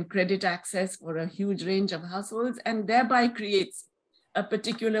liquidity and credit access for a huge range of households, and thereby creates a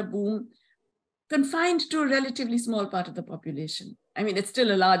particular boom confined to a relatively small part of the population. I mean, it's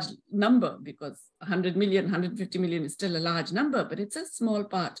still a large number, because 100 million, 150 million is still a large number, but it's a small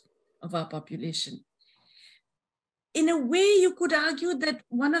part of our population. In a way, you could argue that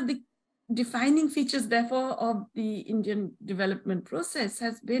one of the defining features, therefore, of the Indian development process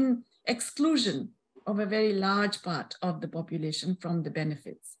has been exclusion of a very large part of the population from the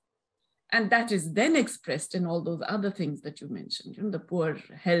benefits. And that is then expressed in all those other things that you mentioned, the poor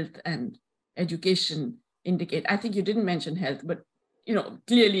health and education indicate. I think you didn't mention health, but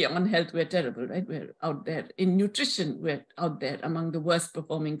clearly on health, we're terrible, right? We're out there. In nutrition, we're out there among the worst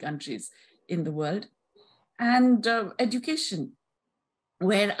performing countries in the world. And education,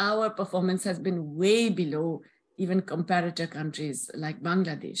 where our performance has been way below even comparator countries like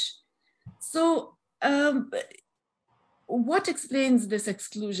Bangladesh. So what explains this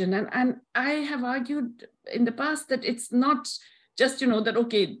exclusion? And I have argued in the past that it's not just, that,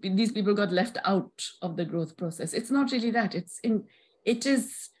 okay, these people got left out of the growth process. It's not really that. It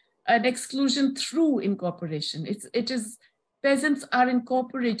is an exclusion through incorporation. It is peasants are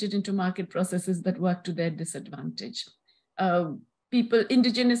incorporated into market processes that work to their disadvantage.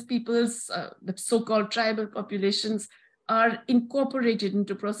 Indigenous peoples, the so-called tribal populations, are incorporated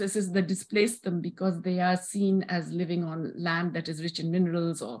into processes that displace them because they are seen as living on land that is rich in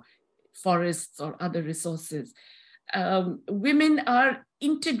minerals or forests or other resources. Women are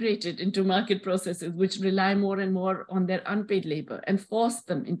integrated into market processes which rely more and more on their unpaid labor and force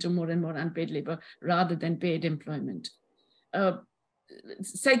them into more and more unpaid labor rather than paid employment.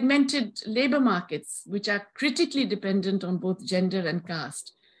 Segmented labor markets, which are critically dependent on both gender and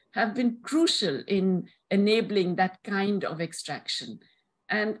caste, have been crucial in enabling that kind of extraction.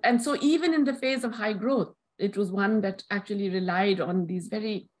 And so even in the phase of high growth, it was one that actually relied on these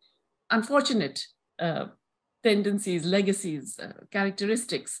very unfortunate tendencies, legacies,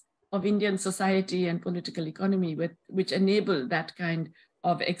 characteristics of Indian society and political economy, which enable that kind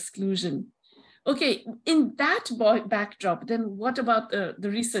of exclusion. Okay, in that backdrop, then what about the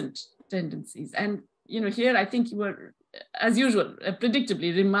recent tendencies? And here I think you were, as usual,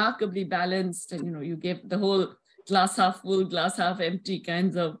 predictably, remarkably balanced, and you gave the whole glass half full, glass half empty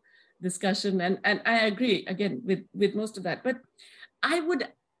kinds of discussion, and I agree again with most of that. But I would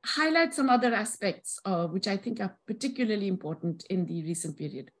highlight some other aspects which I think are particularly important in the recent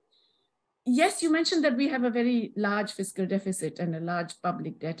period. Yes, you mentioned that we have a very large fiscal deficit and a large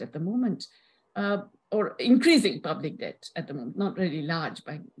public debt at the moment, or increasing public debt at the moment, not really large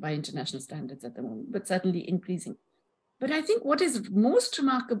by international standards at the moment, but certainly increasing. But I think what is most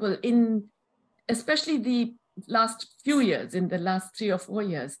remarkable in especially the last few years, in the last 3 or 4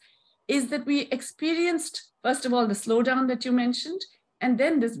 years, is that we experienced, first of all, the slowdown that you mentioned, and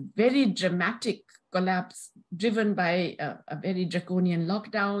then this very dramatic collapse driven by a very draconian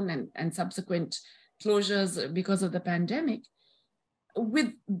lockdown and subsequent closures because of the pandemic,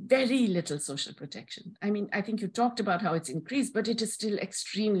 with very little social protection. I mean, I think you talked about how it's increased, but it is still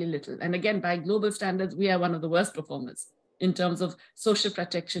extremely little. And again, by global standards, we are one of the worst performers in terms of social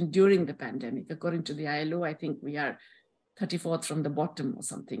protection during the pandemic. According to the ILO, I think we are 34th from the bottom or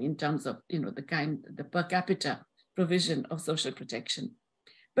something in terms of, the per capita provision of social protection.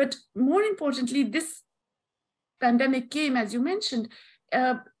 But more importantly, this pandemic came, as you mentioned,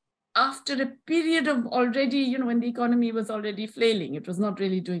 after a period of already, when the economy was already flailing, it was not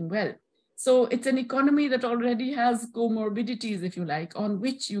really doing well. So it's an economy that already has comorbidities, if you like, on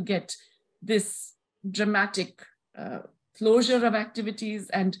which you get this dramatic closure of activities,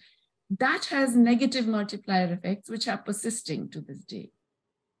 and that has negative multiplier effects, which are persisting to this day.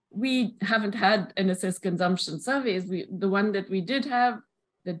 We haven't had NSS consumption surveys. The one that we did have,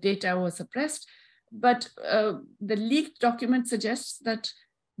 the data was suppressed, but the leaked document suggests that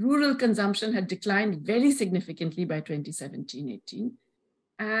rural consumption had declined very significantly by 2017-18.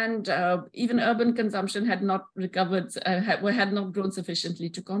 And even urban consumption had not recovered, had not grown sufficiently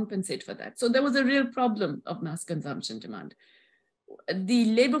to compensate for that. So there was a real problem of mass consumption demand. The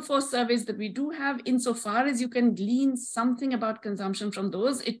labor force surveys that we do have, insofar as you can glean something about consumption from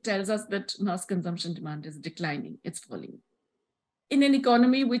those, it tells us that mass consumption demand is declining, it's falling. In an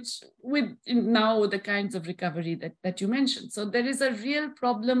economy which, with now the kinds of recovery that you mentioned. So there is a real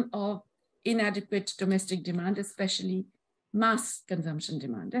problem of inadequate domestic demand, especially mass consumption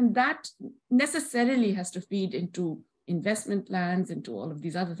demand. And that necessarily has to feed into investment plans, into all of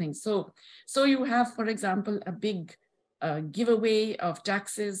these other things. So you have, for example, a big giveaway of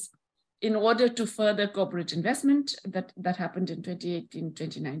taxes in order to further corporate investment that happened in 2018,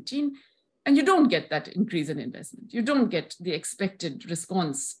 2019. And you don't get that increase in investment. You don't get the expected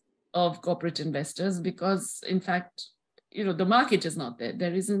response of corporate investors because, in fact, the market is not there.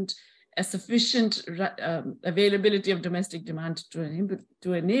 There isn't a sufficient availability of domestic demand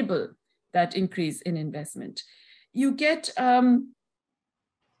to enable that increase in investment. You get,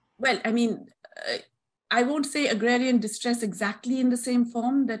 I won't say agrarian distress exactly in the same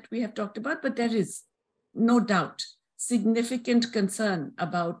form that we have talked about, but there is no doubt significant concern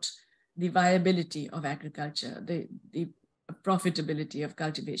about the viability of agriculture, the profitability of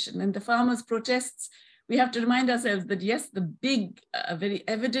cultivation. And the farmers' protests, we have to remind ourselves that yes, the big, very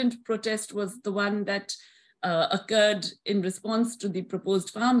evident protest was the one that occurred in response to the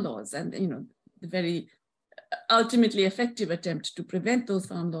proposed farm laws and the very ultimately effective attempt to prevent those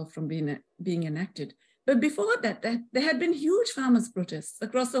farm laws from being enacted. But before that, there had been huge farmers' protests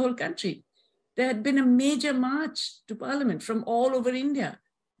across the whole country. There had been a major march to parliament from all over India.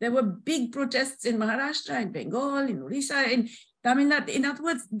 There were big protests in Maharashtra, in Bengal, in Odisha, in Tamil Nadu. In other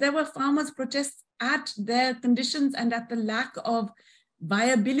words, there were farmers' protests at their conditions and at the lack of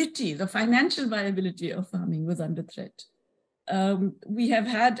viability, the financial viability of farming was under threat. We have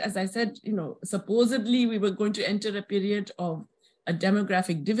had, as I said, supposedly we were going to enter a period of a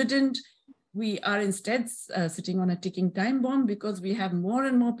demographic dividend. We are instead sitting on a ticking time bomb because we have more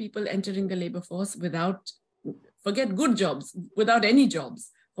and more people entering the labor force without, forget good jobs, without any jobs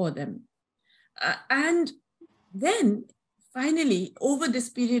for them. And then finally, over this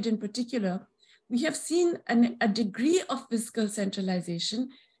period in particular, we have seen a degree of fiscal centralization,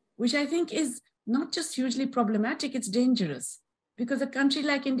 which I think is not just hugely problematic, it's dangerous. Because a country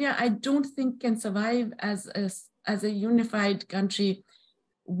like India, I don't think can survive as a unified country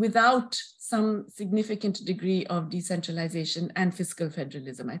without some significant degree of decentralization and fiscal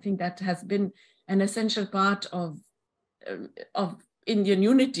federalism. I think that has been an essential part of Indian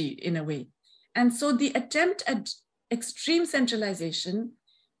unity in a way. And so the attempt at extreme centralization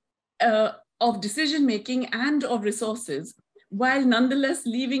of decision-making and of resources, while nonetheless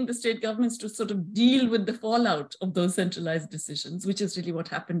leaving the state governments to sort of deal with the fallout of those centralized decisions, which is really what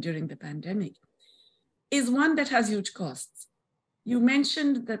happened during the pandemic, is one that has huge costs. You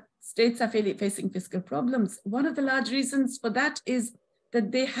mentioned that states are facing fiscal problems. One of the large reasons for that is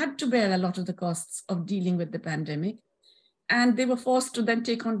that they had to bear a lot of the costs of dealing with the pandemic, and they were forced to then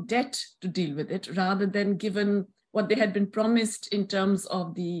take on debt to deal with it, rather than given what they had been promised in terms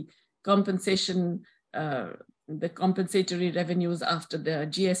of the compensation, the compensatory revenues after the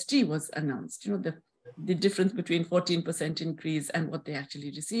GST was announced, the difference between 14% increase and what they actually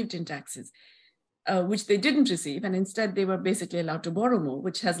received in taxes, which they didn't receive. And instead they were basically allowed to borrow more,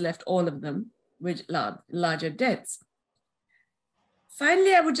 which has left all of them with larger debts.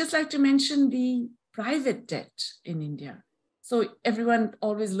 Finally, I would just like to mention the private debt in India. So everyone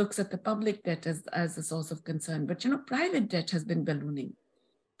always looks at the public debt as a source of concern, but private debt has been ballooning.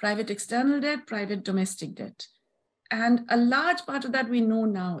 Private external debt, private domestic debt. And a large part of that we know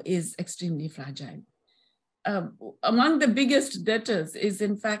now is extremely fragile. Among the biggest debtors is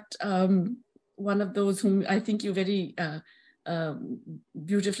in fact one of those whom I think you very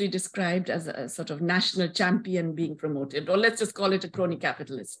beautifully described as a sort of national champion being promoted, or let's just call it a crony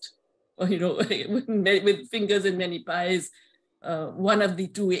capitalist, or with fingers in many pies, one of the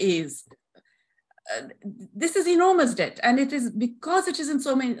two A's. This is enormous debt, and it is because it is in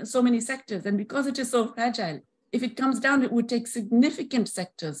so many sectors, and because it is so fragile, if it comes down, it would take significant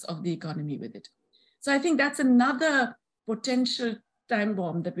sectors of the economy with it. So I think that's another potential time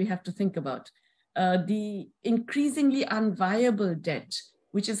bomb that we have to think about. The increasingly unviable debt,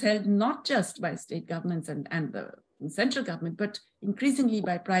 which is held not just by state governments and the central government, but increasingly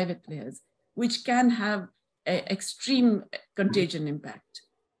by private players, which can have an extreme contagion impact,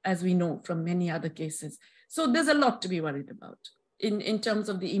 as we know from many other cases. So there's a lot to be worried about in terms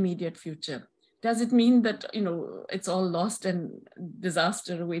of the immediate future. Does it mean that, you know, it's all lost and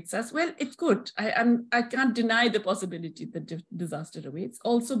disaster awaits us? Well, it could. I can't deny the possibility that disaster awaits,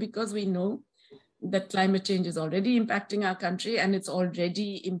 also because we know that climate change is already impacting our country, and it's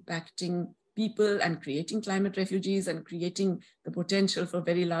already impacting people and creating climate refugees and creating the potential for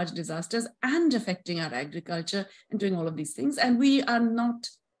very large disasters and affecting our agriculture and doing all of these things. And we are not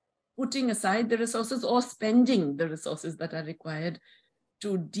putting aside the resources or spending the resources that are required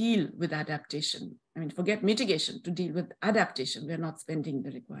to deal with adaptation. I mean, forget mitigation, to deal with adaptation. We're not spending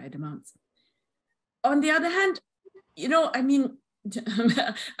the required amounts. On the other hand, you know, I mean,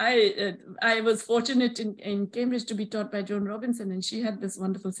 I was fortunate in Cambridge to be taught by Joan Robinson, and she had this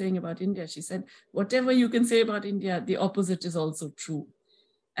wonderful saying about India. She said, whatever you can say about India, the opposite is also true.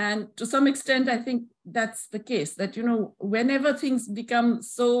 And to some extent, I think that's the case, that, you know, whenever things become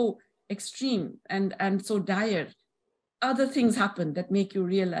so extreme and so dire, other things happen that make you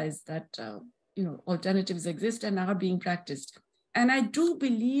realize that, you know, alternatives exist and are being practiced. And I do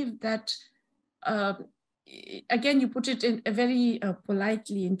believe that, again, you put it in a very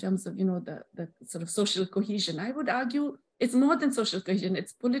politely in terms of, you know, the sort of social cohesion. I would argue it's more than social cohesion,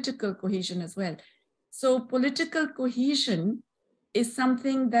 it's political cohesion as well. So political cohesion is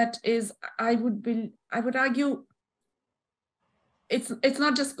something that is, I would argue, it's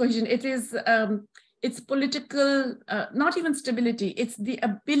not just cohesion, it is, it's political, not even stability, it's the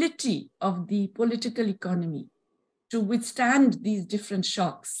ability of the political economy to withstand these different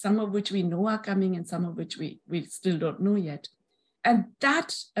shocks, some of which we know are coming and some of which we still don't know yet. And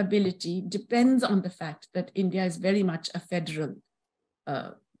that ability depends on the fact that India is very much a federal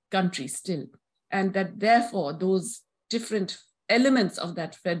country still, and that therefore those different elements of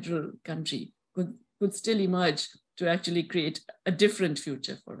that federal country could still emerge to actually create a different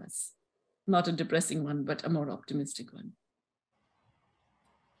future for us. Not a depressing one, but a more optimistic one.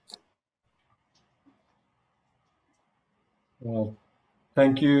 Well,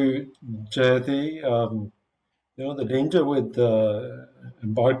 thank you, Jayati. You know, the danger with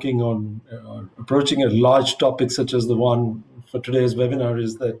embarking on approaching a large topic such as the one for today's webinar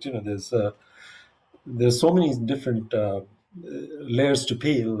is that, you know, there's so many different layers to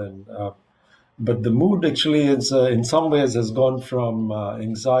peel, and but the mood actually is in some ways has gone from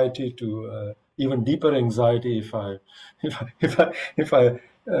anxiety to even deeper anxiety, if I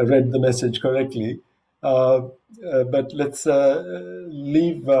read the message correctly. But let's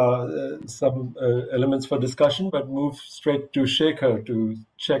leave some elements for discussion, but move straight to Shekhar to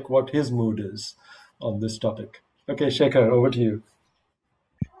check what his mood is on this topic. Okay, Shekhar, over to you.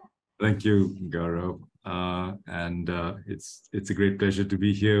 Thank you, Gaurav. And it's a great pleasure to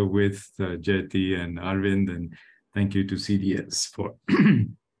be here with Jayati and Arvind, and thank you to CDS for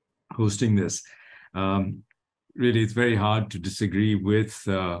hosting this. Really, it's very hard to disagree with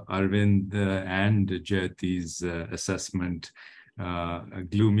Arvind and Jayati's assessment,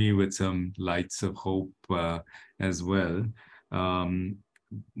 gloomy with some lights of hope as well.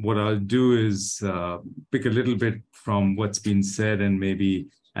 What I'll do is pick a little bit from what's been said and maybe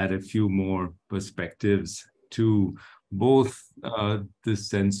add a few more perspectives to both the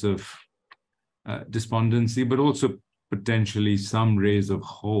sense of despondency, but also potentially some rays of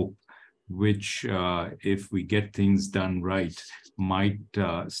hope, which, if we get things done right, might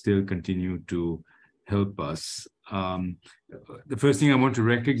still continue to help us. The first thing I want to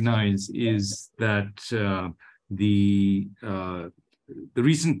recognize is that the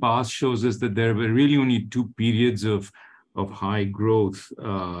recent past shows us that there were really only two periods of high growth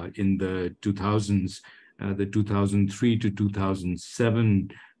in the 2000s, the 2003 to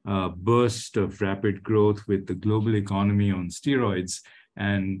 2007 burst of rapid growth with the global economy on steroids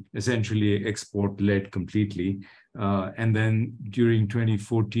and essentially export-led completely. And then during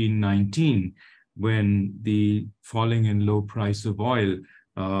 2014-19, when the falling and low price of oil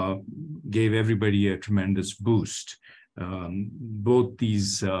gave everybody a tremendous boost. Both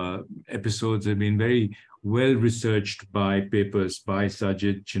these episodes have been very well researched by papers by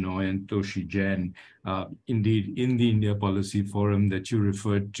Sajid Chinoy and Toshi Jain. Indeed, in the India Policy Forum that you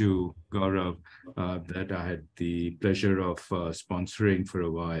referred to, Gaurav, that I had the pleasure of sponsoring for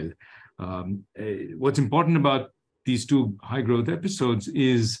a while. What's important about these two high growth episodes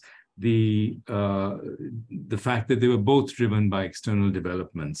is the fact that they were both driven by external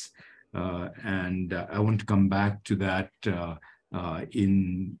developments. And I want to come back to that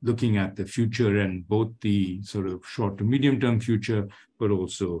in looking at the future, and both the sort of short to medium term future, but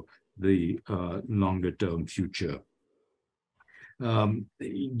also the longer term future.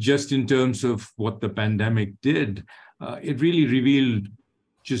 Just in terms of what the pandemic did, it really revealed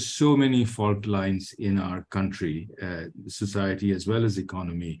just so many fault lines in our country, society, as well as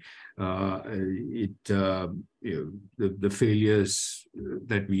economy. The failures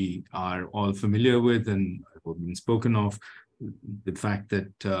that we are all familiar with and have been spoken of, the fact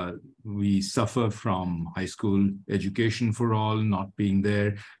that we suffer from high school education for all not being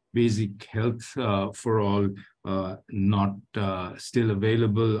there, basic health for all not still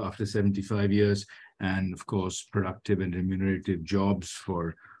available after 75 years, and of course, productive and remunerative jobs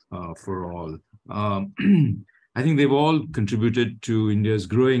for all. I think they've all contributed to India's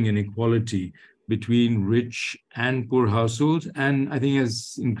growing inequality between rich and poor households, and I think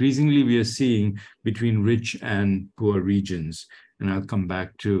as increasingly we are seeing between rich and poor regions. And I'll come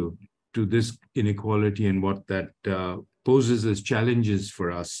back to this inequality and what that poses as challenges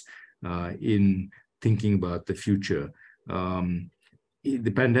for us in thinking about the future.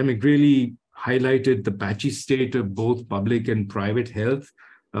 The pandemic really highlighted the patchy state of both public and private health.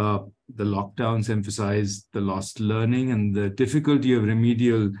 The lockdowns emphasized the lost learning and the difficulty of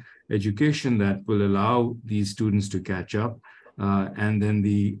remedial education that will allow these students to catch up. And then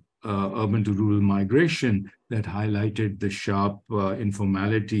the urban to rural migration that highlighted the sharp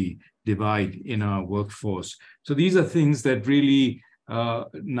informality divide in our workforce. So these are things that really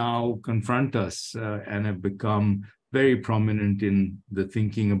now confront us and have become very prominent in the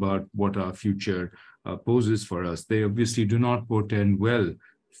thinking about what our future poses for us. They obviously do not portend well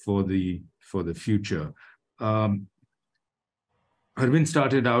for the future. Arvind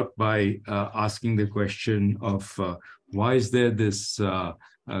started out by asking the question of why is there this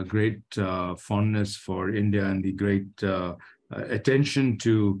great fondness for India and the great attention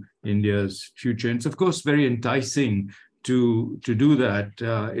to India's future. And it's of course very enticing to do that.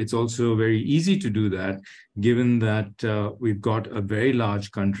 It's also very easy to do that, given that we've got a very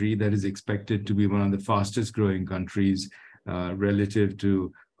large country that is expected to be one of the fastest growing countries relative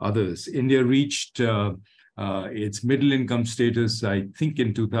to others. India reached its middle income status, I think,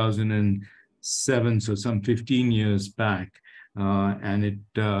 in 2007, so some 15 years back. And it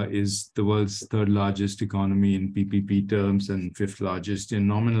is the world's third largest economy in PPP terms and fifth largest in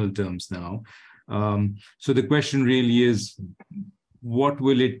nominal terms now. So the question really is, what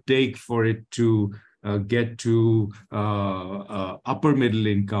will it take for it to get to upper middle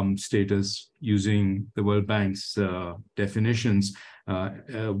income status using the World Bank's definitions,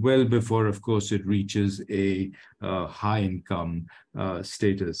 well before, of course, it reaches a high income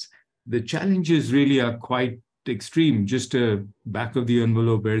status. The challenges really are quite extreme. Just a back of the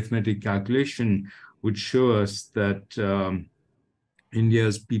envelope arithmetic calculation would show us that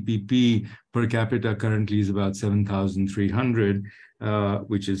India's PPP per capita currently is about 7,300,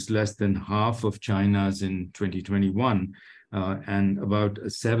 which is less than half of China's in 2021, and about a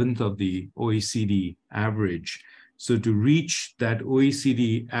seventh of the OECD average. So to reach that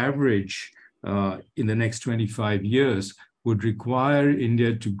OECD average in the next 25 years would require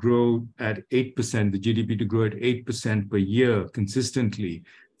India to grow at 8%, the GDP to grow at 8% per year consistently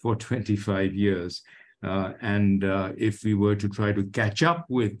for 25 years. And if we were to try to catch up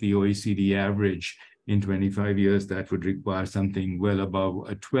with the OECD average in 25 years, that would require something well above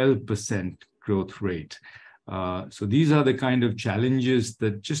a 12% growth rate. So these are the kind of challenges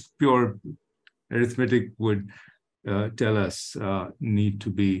that just pure arithmetic would tell us need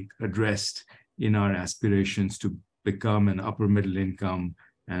to be addressed in our aspirations to become an upper middle income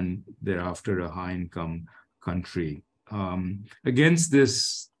and thereafter a high income country. Against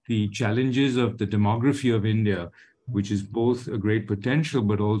this, the challenges of the demography of India, which is both a great potential,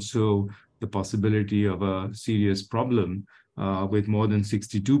 but also the possibility of a serious problem, with more than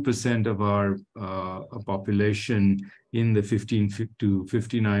 62% of our population in the 15 to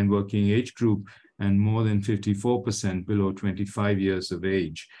 59 working age group, and more than 54% below 25 years of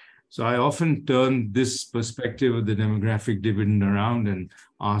age. So I often turn this perspective of the demographic dividend around and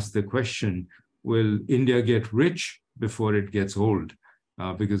ask the question, will India get rich before it gets old?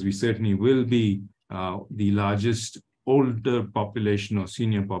 Because we certainly will be the largest older population or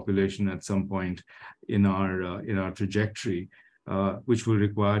senior population at some point in our trajectory, which will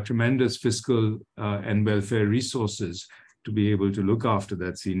require tremendous fiscal and welfare resources to be able to look after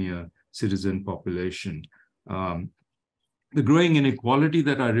that senior citizen population. The growing inequality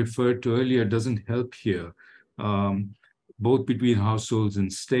that I referred to earlier doesn't help here. both between households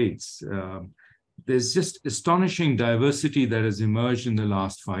and states. There's just astonishing diversity that has emerged in the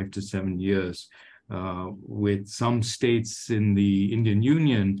last 5 to 7 years, with some states in the Indian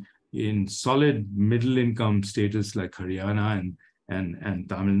Union in solid middle-income status like Haryana and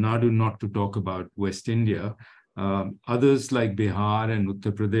Tamil Nadu, not to talk about West India. Others like Bihar and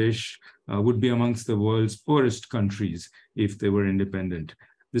Uttar Pradesh would be amongst the world's poorest countries if they were independent.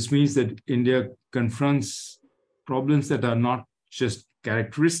 This means that India confronts problems that are not just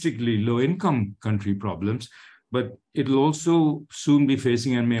characteristically low-income country problems, but it'll also soon be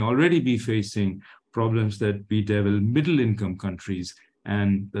facing and may already be facing problems that bedevil middle-income countries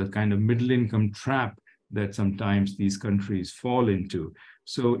and the kind of middle-income trap that sometimes these countries fall into.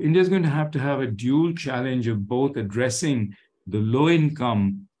 So India is going to have a dual challenge of both addressing the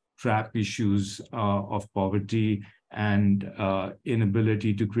low-income trap issues of poverty and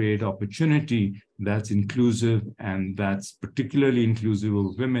inability to create opportunity that's inclusive, and that's particularly inclusive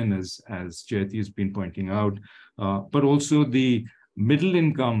of women, as Jayati has been pointing out, but also the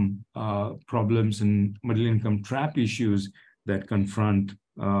middle-income problems and middle-income trap issues that confront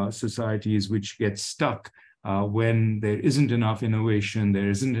societies which get stuck when there isn't enough innovation, there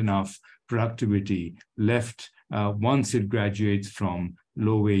isn't enough productivity left once it graduates from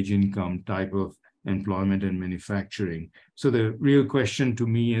low-wage income type of employment and manufacturing. So the real question to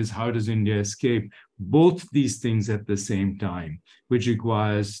me is, how does India escape both these things at the same time, which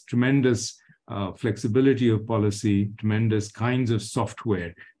requires tremendous flexibility of policy, tremendous kinds of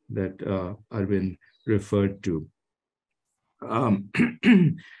software that Arvind referred to.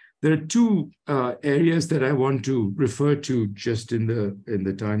 There are two areas that I want to refer to just in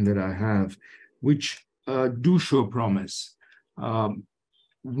the time that I have, which do show promise.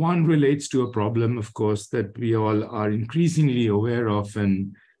 One relates to a problem, of course, that we all are increasingly aware of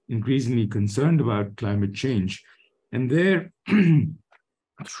and increasingly concerned about: climate change. And there,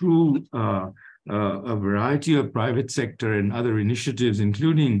 through a variety of private sector and other initiatives,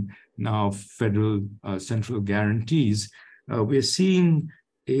 including now federal central guarantees, we're seeing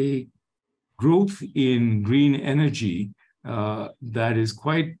a growth in green energy that is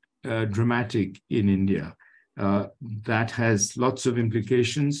quite dramatic in India. That has lots of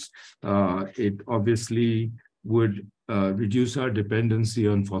implications. It obviously would reduce our dependency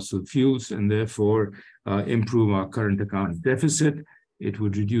on fossil fuels and therefore improve our current account deficit. It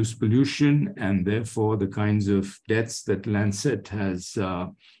would reduce pollution and therefore the kinds of deaths that Lancet has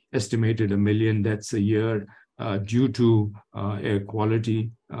estimated 1 million deaths a year due to air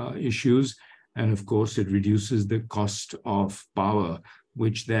quality issues. And of course, it reduces the cost of power,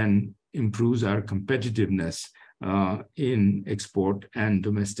 which then improves our competitiveness in export and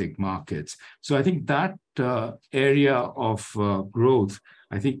domestic markets. So I think that area of growth,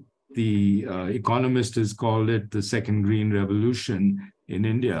 I think the economist has called it the second green revolution in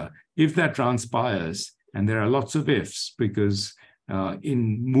India. If that transpires, and there are lots of ifs, because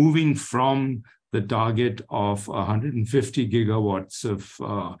in moving from the target of 150 gigawatts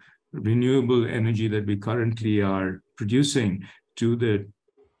of renewable energy that we currently are producing to the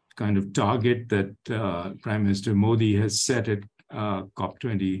kind of target that Prime Minister Modi has set at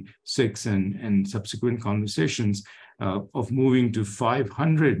COP26 and subsequent conversations of moving to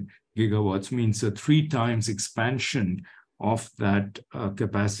 500 gigawatts means a 3 times expansion of that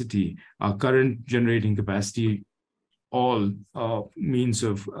capacity. Our current generating capacity, all means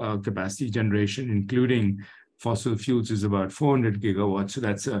of capacity generation, including fossil fuels, is about 400 gigawatts. So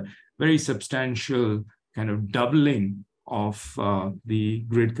that's a very substantial kind of doubling of the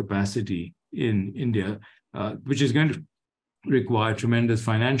grid capacity in India, which is going to require tremendous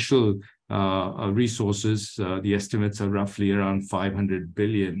financial resources. The estimates are roughly around 500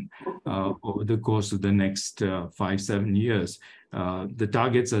 billion over the course of the next 5-7 years. The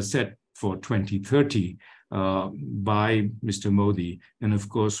targets are set for 2030 by Mr. Modi. And of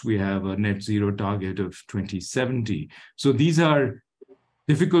course, we have a net zero target of 2070. So these are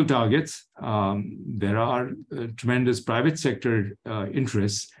difficult targets. There are tremendous private sector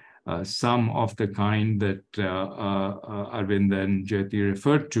interests, some of the kind that Arvind and Jayati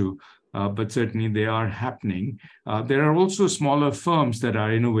referred to, but certainly they are happening. There are also smaller firms that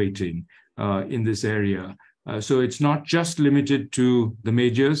are innovating in this area. So it's not just limited to the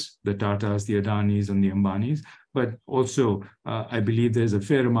majors, the Tatas, the Adanis, and the Ambanis, but also I believe there's a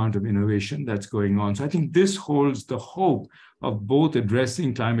fair amount of innovation that's going on. So I think this holds the hope of both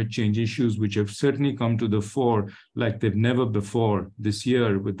addressing climate change issues, which have certainly come to the fore like they've never before this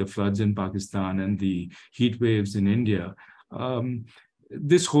year with the floods in Pakistan and the heat waves in India.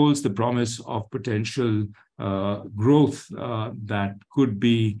 This holds the promise of potential growth that could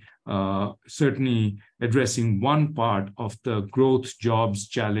be certainly addressing one part of the growth jobs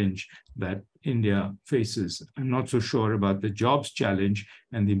challenge that India faces. I'm not so sure about the jobs challenge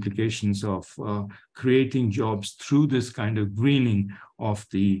and the implications of creating jobs through this kind of greening of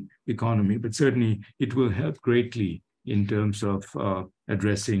the economy, but certainly it will help greatly in terms of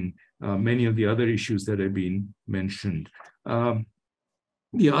addressing many of the other issues that have been mentioned.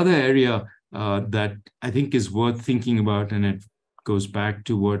 The other area that I think is worth thinking about, and it goes back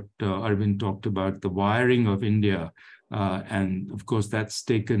to what Arvind talked about, the wiring of India. And of course, that's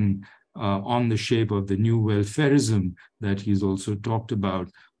taken on the shape of the new welfareism that he's also talked about,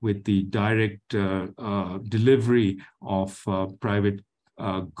 with the direct delivery of private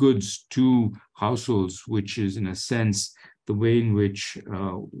goods to households, which is in a sense the way in which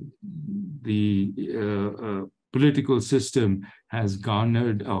the political system has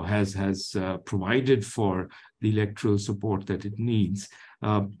garnered or has provided for the electoral support that it needs.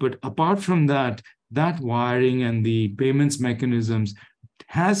 But apart from that, that wiring and the payments mechanisms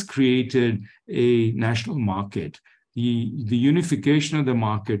has created a national market. The unification of the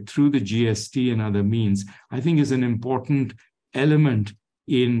market through the GST and other means, I think, is an important element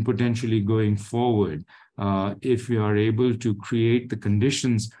in potentially going forward. If we are able to create the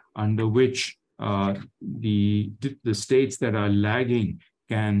conditions under which the states that are lagging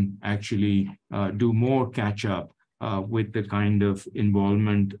can actually do more catch up with the kind of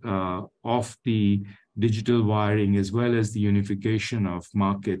involvement of the digital wiring, as well as the unification of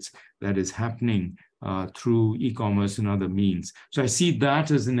markets that is happening through e-commerce and other means. So I see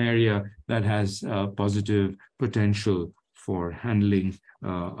that as an area that has positive potential for handling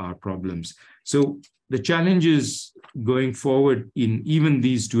our problems. So the challenges going forward in even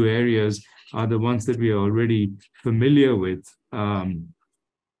these two areas are the ones that we are already familiar with.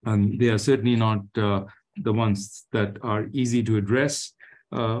 And they are certainly not the ones that are easy to address.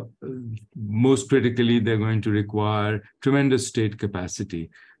 Most critically, they're going to require tremendous state capacity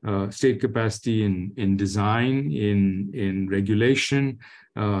in design, in regulation,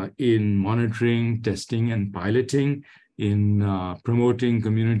 in monitoring, testing, and piloting, in promoting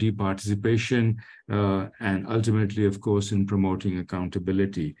community participation, and ultimately, of course, in promoting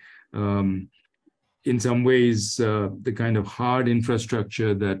accountability. In some ways, the kind of hard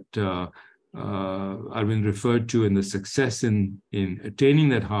infrastructure that Arvind referred to, and the success in attaining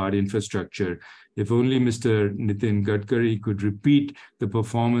that hard infrastructure, if only Mr. Nitin Gadkari could repeat the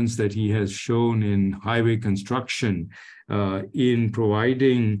performance that he has shown in highway construction, in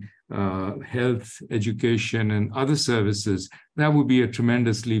providing health, education, and other services, that would be a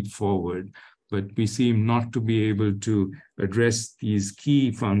tremendous leap forward. But we seem not to be able to address these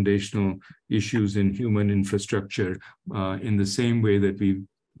key foundational issues in human infrastructure in the same way that we've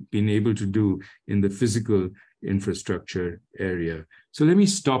been able to do in the physical infrastructure area. So let me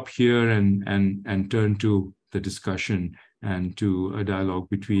stop here and turn to the discussion and to a dialogue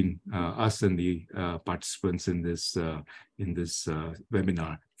between us and the participants in this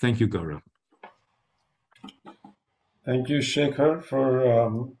webinar. Thank you, Gaurav. Thank you, Shekhar,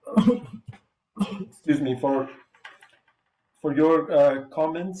 for excuse me, for your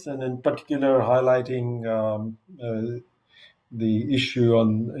comments, and in particular highlighting the issue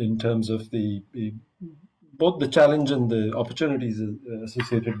in terms of both the challenge and the opportunities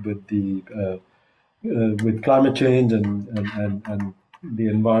associated with climate change and the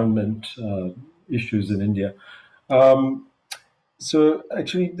environment issues in India. So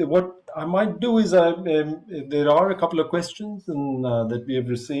actually, what I might do is there are a couple of questions that we have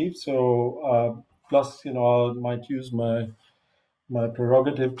received. So plus, I might use my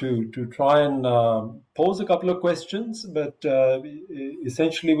prerogative to try and pose a couple of questions, but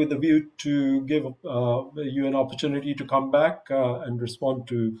essentially with the view to give you an opportunity to come back and respond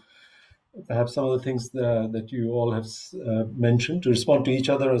to perhaps some of the things that you all have mentioned, to respond to each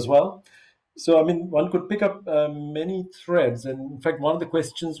other as well. So, I mean, one could pick up many threads. And in fact, one of the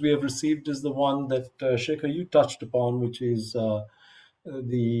questions we have received is the one that, Shekhar, you touched upon, which is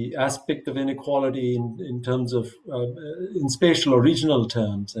the aspect of inequality in terms of, in spatial or regional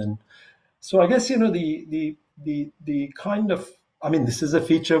terms. And so I guess, the kind of, I mean, this is a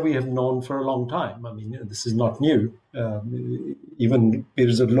feature we have known for a long time. I mean, this is not new. Even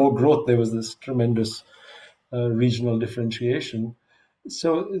periods of low growth, there was this tremendous regional differentiation.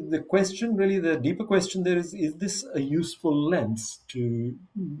 So the question, really, the deeper question there is this a useful lens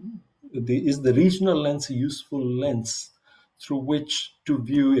is the regional lens a useful lens through which to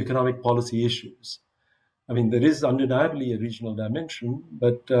view economic policy issues? I mean, there is undeniably a regional dimension,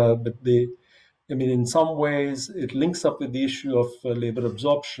 but the I mean, in some ways, it links up with the issue of labor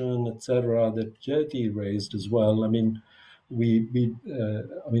absorption, etc., that Jyoti raised as well. I mean, I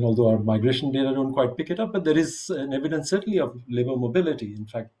mean, although our migration data don't quite pick it up, but there is an evidence certainly of labor mobility. In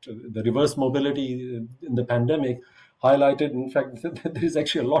fact, the reverse mobility in the pandemic highlighted, in fact, that there is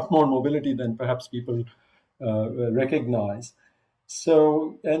actually a lot more mobility than perhaps people recognize.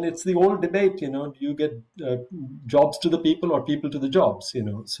 So, and it's the old debate, do you get jobs to the people or people to the jobs,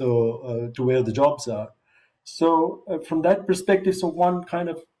 so to where the jobs are. So, from that perspective, so one kind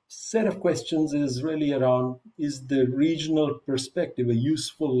of set of questions is really around, is the regional perspective a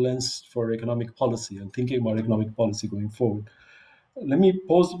useful lens for economic policy and thinking about economic policy going forward? Let me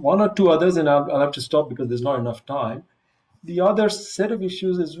pose one or two others, and I'll have to stop because there's not enough time. The other set of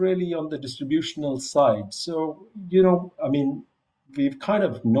issues is really on the distributional side. So, I mean, we've kind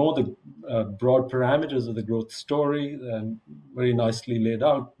of know the broad parameters of the growth story, and very nicely laid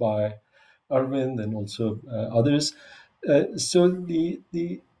out by Arvind and also others.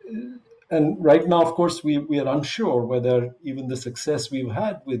 And right now, of course, we are unsure whether even the success we've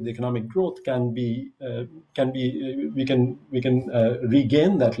had with economic growth we can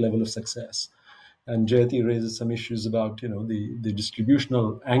regain that level of success. And Jayati raises some issues about the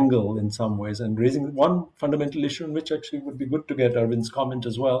distributional angle in some ways, and raising one fundamental issue in which actually would be good to get Arvind's comment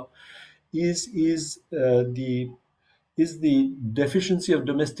as well, is the deficiency of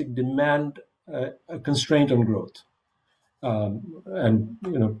domestic demand a constraint on growth? And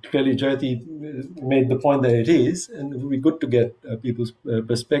clearly Jayati made the point that it is, and it would be good to get people's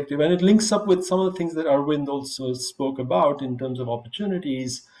perspective. And it links up with some of the things that Arvind also spoke about in terms of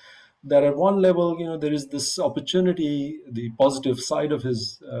opportunities. That at one level, there is this opportunity. The positive side of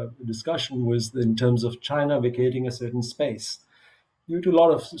his discussion was in terms of China vacating a certain space due to a lot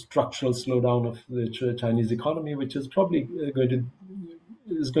of structural slowdown of the Chinese economy, which is probably going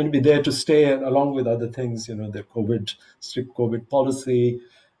to be there to stay, along with other things, their strict COVID policy,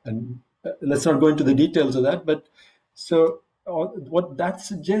 and let's not go into the details of that. But so what that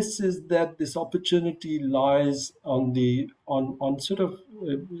suggests is that this opportunity lies on sort of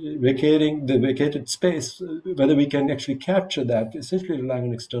vacating the vacated space, whether we can actually capture that, essentially relying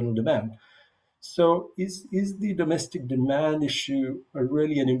on external demand. So is the domestic demand issue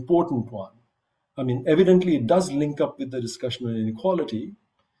really an important one? I mean, evidently it does link up with the discussion on inequality.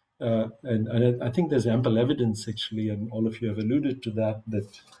 And I think there's ample evidence, actually, and all of you have alluded to that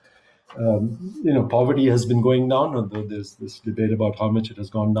poverty has been going down, although there's this debate about how much it has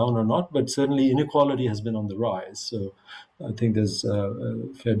gone down or not, but certainly inequality has been on the rise. So I think there's a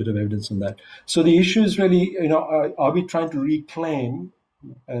fair bit of evidence on that. So the issue is really, are we trying to reclaim,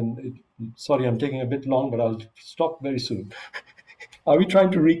 sorry, I'm taking a bit long, but I'll stop very soon. Are we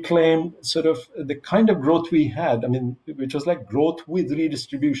trying to reclaim sort of the kind of growth we had, which was like growth with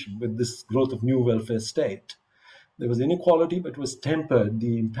redistribution, with this growth of new welfare state? There was inequality, but it was tempered.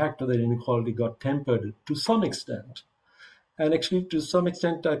 The impact of that inequality got tempered to some extent. And actually, to some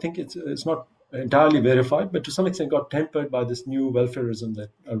extent, I think it's not entirely verified, but to some extent got tempered by this new welfarism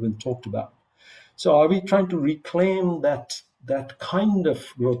that Arvind talked about. So are we trying to reclaim that kind of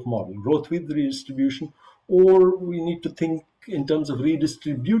growth model, growth with redistribution, or we need to think in terms of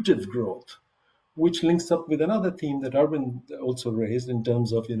redistributive growth, which links up with another theme that Arvind also raised in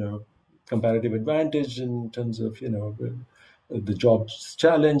terms of, comparative advantage, in terms of, the jobs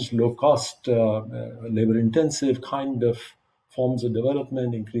challenge, low cost, labor intensive kind of forms of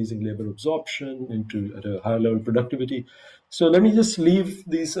development, increasing labor absorption at a higher level of productivity. So let me just leave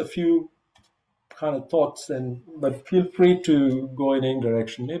these a few kind of thoughts, but feel free to go in any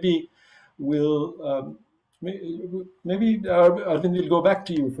direction. Maybe Arvind, we'll go back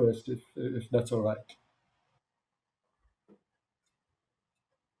to you first, if that's all right.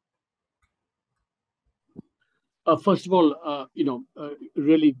 First of all,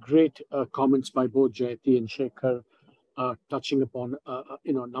 really great comments by both Jayati and Shekhar, touching upon a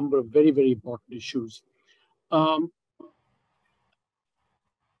number of very, very important issues. And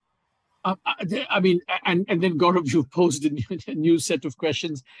then Gaurav, you posed a new set of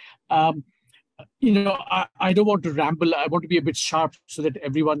questions. I don't want to ramble. I want to be a bit sharp so that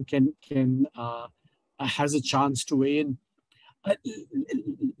everyone has a chance to weigh in.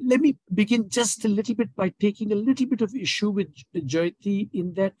 Let me begin just a little bit by taking a little bit of issue with Jyoti,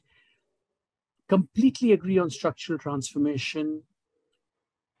 in that completely agree on structural transformation,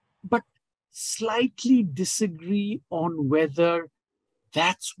 but slightly disagree on whether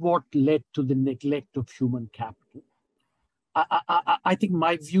that's what led to the neglect of human capital. I think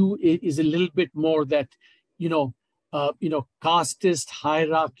my view is a little bit more that, casteist,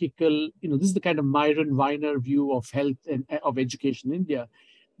 hierarchical, this is the kind of Myron Weiner view of health and of education in India,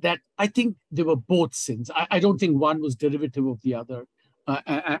 that I think they were both sins. I don't think one was derivative of the other.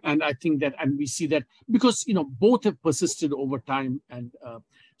 And I think that, and we see that because, both have persisted over time. And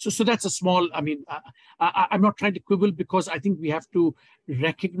so that's a small, I'm not trying to quibble, because I think we have to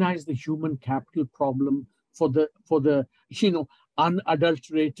recognize the human capital problem for the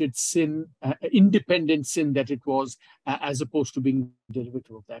unadulterated sin, independent sin that it was, as opposed to being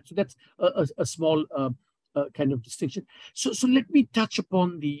derivative of that. So that's a small kind of distinction. So let me touch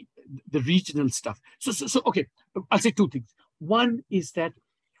upon the regional stuff. So okay, I'll say two things. One is that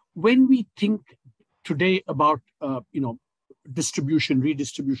when we think today about distribution,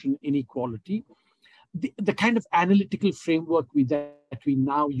 redistribution, inequality, the kind of analytical framework that we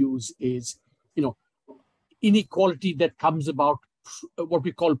now use is inequality that comes about what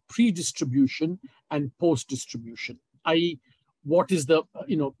we call pre-distribution and post-distribution, i.e., what is the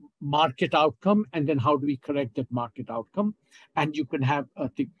market outcome, and then how do we correct that market outcome? And you can have a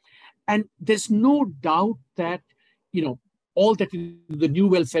thing. And there's no doubt that all that the new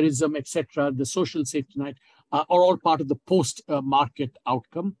welfareism, etc., the social safety net, are all part of the post-market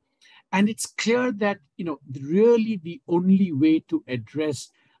outcome. And it's clear that really the only way to address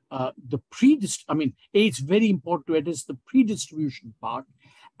it's very important to address the pre-distribution part.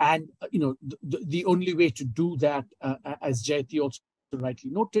 And the only way to do that, as Jayati also rightly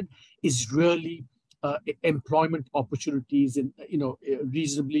noted, is really employment opportunities in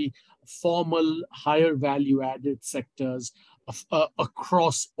reasonably formal, higher value-added sectors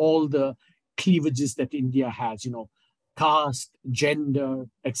across all the cleavages that India has. Caste, gender,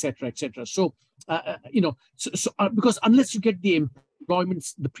 etc., etc. So because unless you get the employment,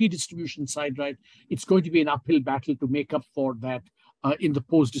 the pre-distribution side right, it's going to be an uphill battle to make up for that in the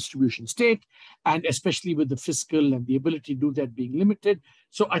post-distribution state, and especially with the fiscal and the ability to do that being limited.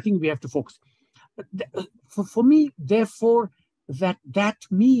 So I think we have to focus. For me, therefore, that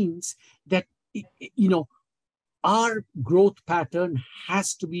means that our growth pattern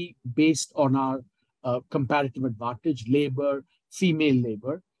has to be based on our comparative advantage, labor, female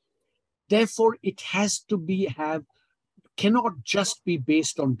labor. Therefore, it has to cannot just be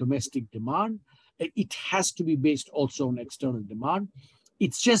based on domestic demand. It has to be based also on external demand.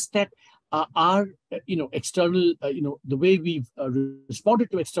 It's just that our external, the way we've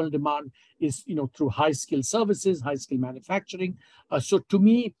responded to external demand is, through high-skill services, high-skill manufacturing. So to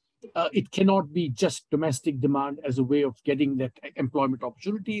me, it cannot be just domestic demand as a way of getting that employment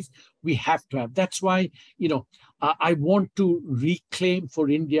opportunities. We have to have. That's why, I want to reclaim for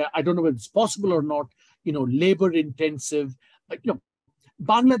India, I don't know whether it's possible or not, labor-intensive,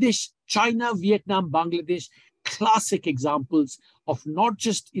 Bangladesh, China, Vietnam, Bangladesh, classic examples of not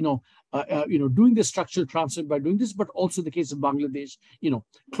just, doing the structural transfer by doing this, but also the case of Bangladesh,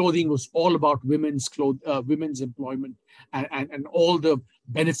 clothing was all about women's employment and all the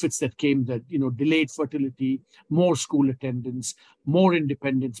benefits that came, that, delayed fertility, more school attendance, more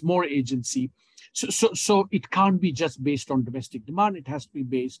independence, more agency. So it can't be just based on domestic demand. It has to be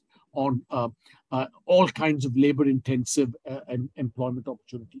based on all kinds of labor-intensive employment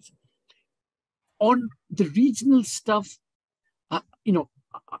opportunities. On the regional stuff,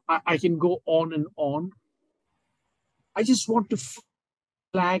 I can go on and on. I just want to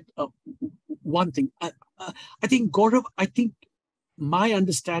flag one thing. I think, Gaurav, my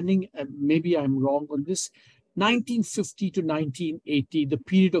understanding, maybe I'm wrong on this, 1950 to 1980, the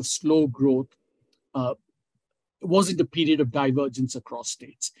period of slow growth, wasn't a period of divergence across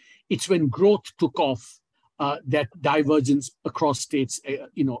states. It's when growth took off that divergence across states,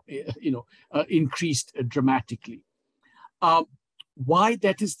 increased dramatically. Why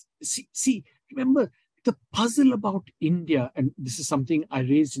that is? See, remember the puzzle about India, and this is something I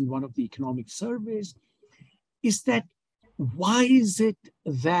raised in one of the economic surveys, is that why is it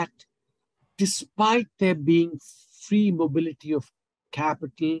that despite there being free mobility of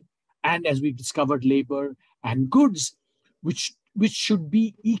capital and, as we've discovered, labor and goods, which should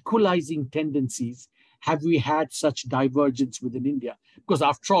be equalizing tendencies, have we had such divergence within India? Because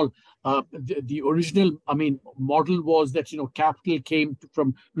after all, the original, model was that, capital came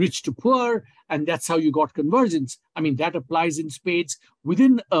from rich to poor, and that's how you got convergence. That applies in spades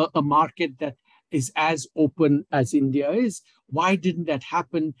within a market that is as open as India is. Why didn't that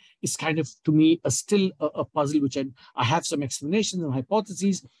happen is kind of, to me, still a puzzle, which I have some explanations and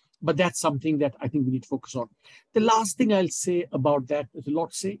hypotheses, but that's something that I think we need to focus on. The last thing I'll say about that, there's a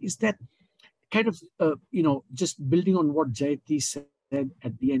lot to say, is that kind of, just building on what Jayati said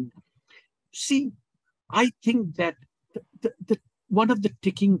at the end. See, I think that the one of the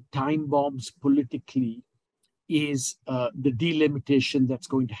ticking time bombs politically is the delimitation that's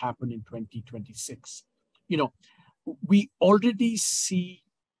going to happen in 2026. We already see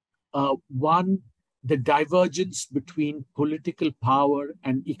one, the divergence between political power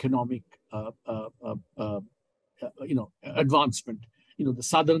and economic advancement. The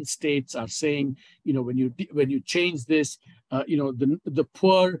southern states are saying, when you change this, the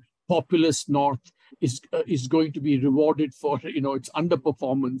poor populous north is going to be rewarded for its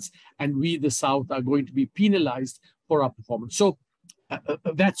underperformance, and we the south are going to be penalized for our performance. So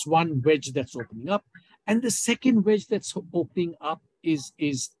that's one wedge that's opening up, and the second wedge that's opening up is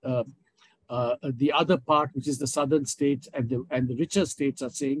the other part, which is the southern states and the richer states are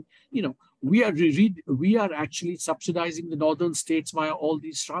saying, we are actually subsidizing the northern states via all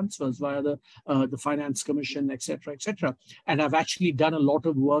these transfers, via the finance commission, etc., etc. And I've actually done a lot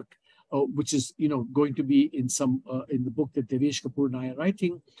of work, which is going to be in the book that Devesh Kapoor and I are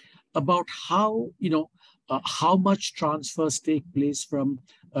writing, about how much transfers take place from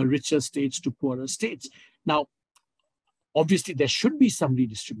richer states to poorer states. Now, obviously, there should be some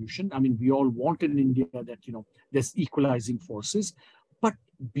redistribution. I mean, we all want in India that, there's equalizing forces. But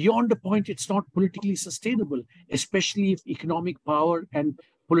beyond a point, it's not politically sustainable, especially if economic power and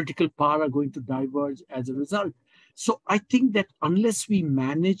political power are going to diverge as a result. So I think that unless we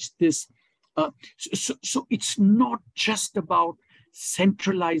manage this, so it's not just about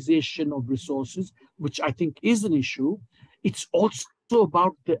centralization of resources, which I think is an issue. It's also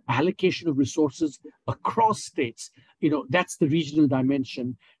about the allocation of resources across states. That's the regional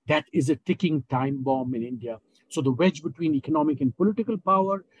dimension. That is a ticking time bomb in India. So the wedge between economic and political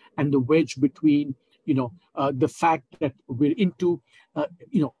power, and the wedge between, the fact that we're into,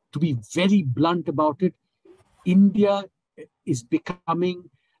 to be very blunt about it, India is becoming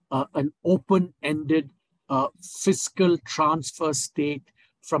an open-ended fiscal transfer state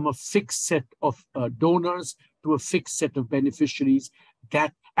from a fixed set of donors to a fixed set of beneficiaries,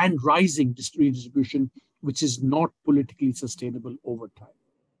 and rising redistribution, which is not politically sustainable over time.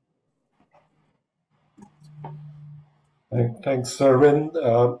 Thanks, Arvind.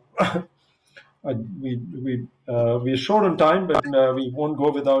 We're short on time, but we won't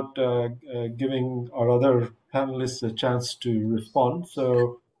go without giving our other panelists a chance to respond.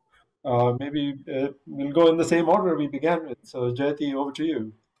 So maybe we'll go in the same order we began with. So Jayati, over to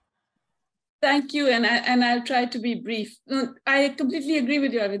you. Thank you, and I'll try to be brief. I completely agree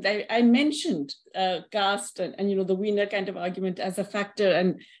with you, Arvind. I mentioned caste and the Wiener kind of argument as a factor,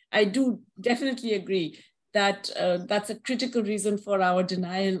 and I do definitely agree that that's a critical reason for our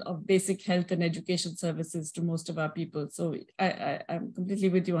denial of basic health and education services to most of our people. So I'm completely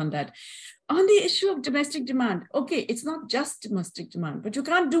with you on that. On the issue of domestic demand, okay, it's not just domestic demand, but you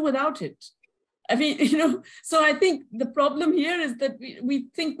can't do without it. I mean, so I think the problem here is that we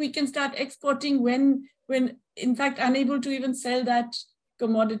think we can start exporting when in fact unable to even sell that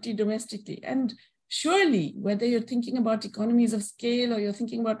commodity domestically. And surely, whether you're thinking about economies of scale or you're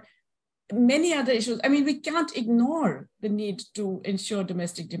thinking about many other issues, I mean, we can't ignore the need to ensure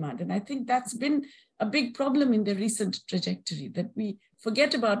domestic demand. And I think that's been a big problem in the recent trajectory, that we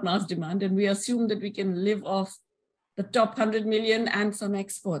forget about mass demand and we assume that we can live off the top 100 million and some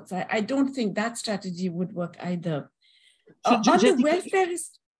exports. I don't think that strategy would work either. So, on the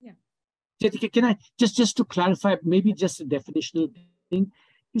welfarist, yeah. Jyoti, can I just to clarify, maybe just a definitional thing?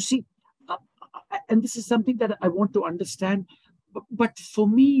 You see, and this is something that I want to understand. But for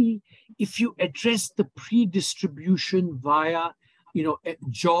me, if you address the pre-distribution via,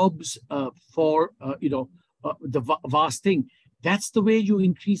 jobs for the vast thing, that's the way you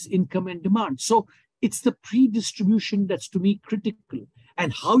increase income and demand. So it's the pre-distribution that's, to me, critical.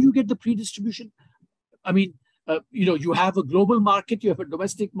 And how you get the pre-distribution? I mean, you have a global market, you have a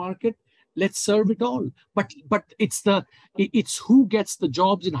domestic market. Let's serve it all. But it's who gets the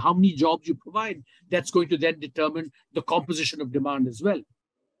jobs and how many jobs you provide that's going to then determine the composition of demand as well.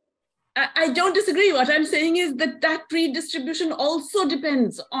 I don't disagree. What I'm saying is that pre-distribution also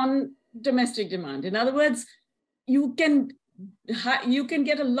depends on domestic demand. In other words, you can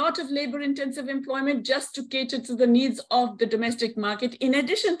get a lot of labor-intensive employment just to cater to the needs of the domestic market in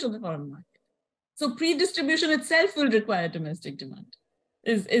addition to the foreign market. So pre-distribution itself will require domestic demand,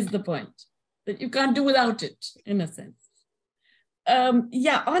 is the point. That you can't do without it, in a sense. On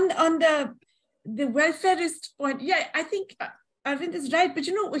the welfarist point, yeah, I think Arvind is right. But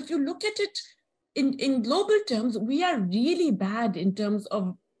if you look at it in global terms, we are really bad in terms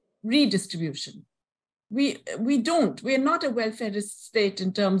of redistribution. We're not a welfarist state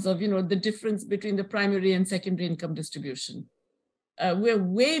in terms of, the difference between the primary and secondary income distribution. We're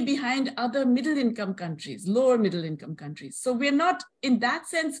way behind other middle-income countries, lower middle-income countries. So we're not, in that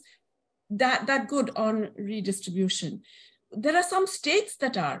sense, that good on redistribution. There are some states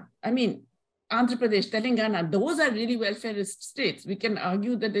that are. I mean, Andhra Pradesh, Telangana, those are really welfareist states. We can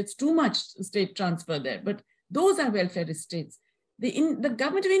argue that it's too much state transfer there, but those are welfareist states. The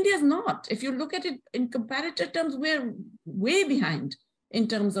government of India is not. If you look at it in comparative terms, we're way behind in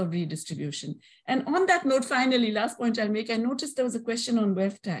terms of redistribution. And on that note, finally, last point I'll make, I noticed there was a question on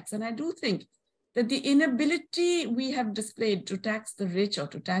wealth tax. And I do think that the inability we have displayed to tax the rich or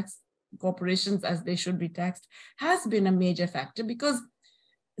to tax corporations as they should be taxed has been a major factor, because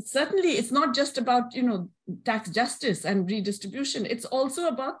certainly it's not just about, tax justice and redistribution. It's also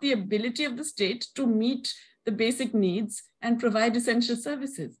about the ability of the state to meet the basic needs and provide essential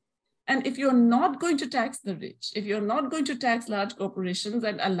services. And if you're not going to tax the rich, if you're not going to tax large corporations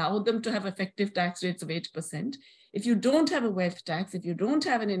and allow them to have effective tax rates of 8%, if you don't have a wealth tax, if you don't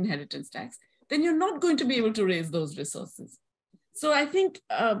have an inheritance tax, then you're not going to be able to raise those resources. So I think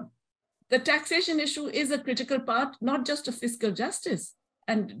the taxation issue is a critical part, not just of fiscal justice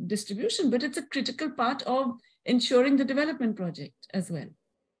and distribution, but it's a critical part of ensuring the development project as well.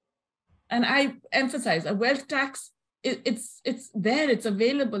 And I emphasize a wealth tax, it's there, it's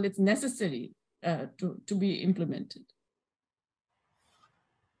available, it's necessary to be implemented.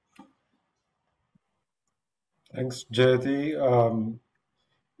 Thanks, Jayati.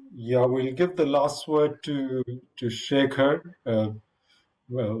 Yeah, we'll give the last word to Shekhar,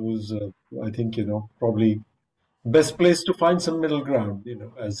 who's I think probably best place to find some middle ground,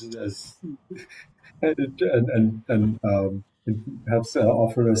 as and perhaps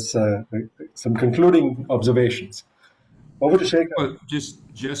offer us some concluding observations. Over to Shekhar. Well,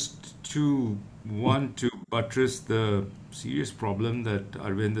 just to want to buttress the serious problem that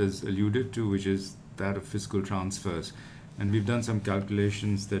Arvind has alluded to, which is that of fiscal transfers. And we've done some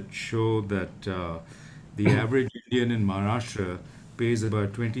calculations that show that the average Indian in Maharashtra pays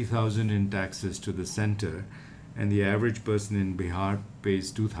about 20,000 in taxes to the center, and the average person in Bihar pays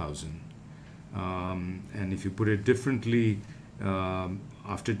 2,000. And if you put it differently,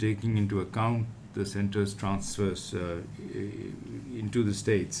 after taking into account the center's transfers into the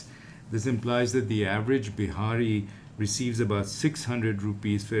states, this implies that the average Bihari receives about 600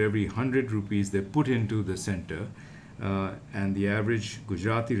 rupees for every 100 rupees they put into the center, and the average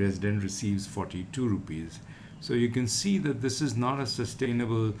Gujarati resident receives 42 rupees. So you can see that this is not a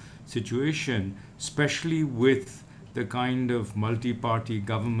sustainable situation, especially with the kind of multi-party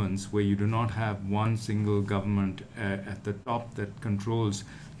governments where you do not have one single government at the top that controls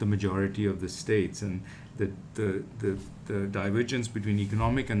the majority of the states. And the divergence between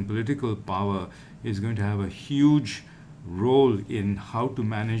economic and political power is going to have a huge role in how to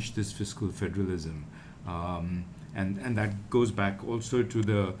manage this fiscal federalism. And that goes back also to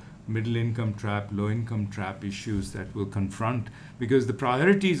the middle income trap, low income trap issues that will confront, because the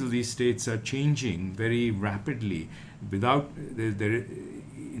priorities of these states are changing very rapidly.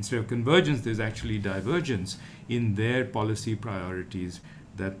 Instead of convergence, there's actually divergence in their policy priorities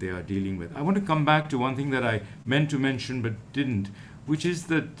that they are dealing with. I want to come back to one thing that I meant to mention but didn't, which is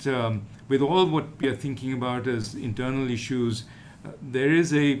that with all what we are thinking about as internal issues, there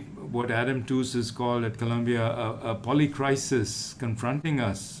is what Adam Tooze has called at Columbia a polycrisis confronting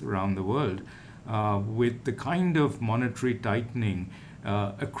us around the world, with the kind of monetary tightening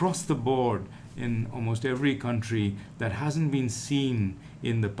across the board in almost every country that hasn't been seen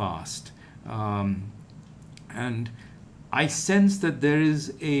in the past. And I sense that there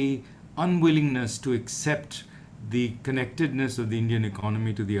is a unwillingness to accept the connectedness of the Indian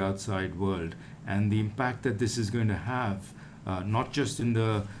economy to the outside world and the impact that this is going to have, not just in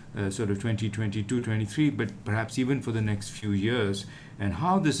the sort of 2022-23, but perhaps even for the next few years, and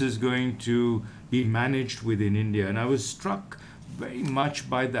how this is going to be managed within India. And I was struck very much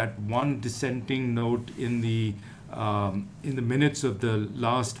by that one dissenting note in the minutes of the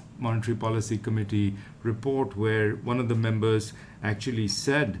last Monetary Policy Committee report, where one of the members actually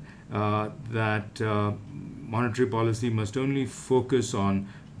said that monetary policy must only focus on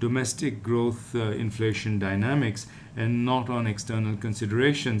domestic growth inflation dynamics and not on external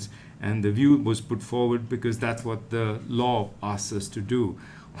considerations. And the view was put forward because that's what the law asks us to do.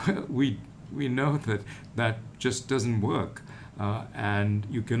 We know that that just doesn't work. And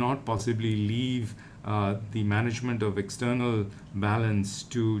you cannot possibly leave the management of external balance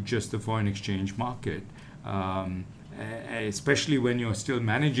to just the foreign exchange market, especially when you're still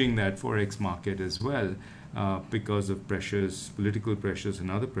managing that forex market as well, because of pressures, political pressures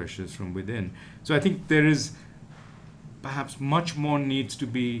and other pressures from within. So I think there is perhaps much more needs to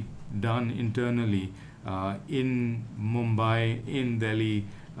be done internally in Mumbai, in Delhi,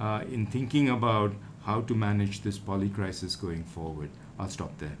 in thinking about how to manage this polycrisis going forward. I'll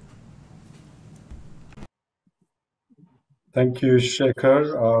stop there. Thank you,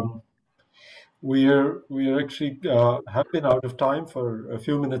 Shekhar. we are actually have been out of time for a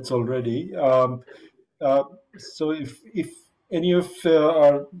few minutes already. Uh, so if any of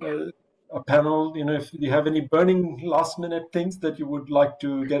our panel, if you have any burning last minute things that you would like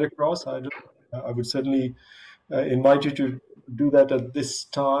to get across, I would certainly invite you to do that at this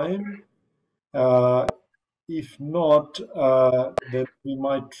time. If not, then we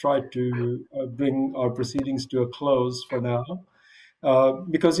might try to bring our proceedings to a close for now.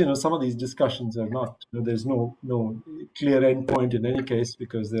 Because some of these discussions are not. There's no clear end point in any case,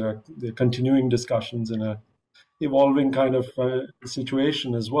 because they're continuing discussions in a evolving kind of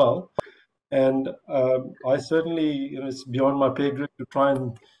situation as well. And I certainly, it's beyond my pay grade to try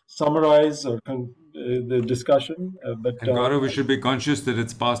and summarize the discussion. And Gaurav, we should be conscious that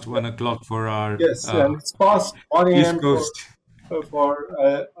it's past 1 o'clock for our yes, and it's past 1 a.m. East Coast. for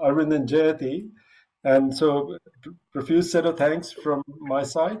Arvind and Jayati. And so, profuse set of thanks from my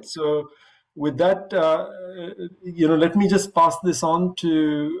side. So, with that, let me just pass this on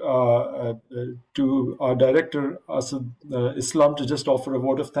to our director, Asad Islam, to just offer a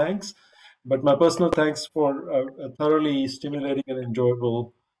vote of thanks. But my personal thanks for a thoroughly stimulating and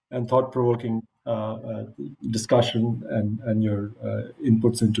enjoyable and thought-provoking discussion and your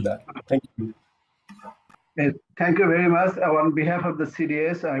inputs into that. Thank you. Thank you very much. On behalf of the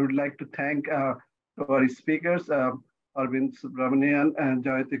CDS, I would like to thank our speakers, Arvind Subramanian and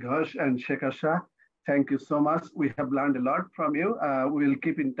Jayati Ghosh and Shekhar Shah. Thank you so much. We have learned a lot from you. We will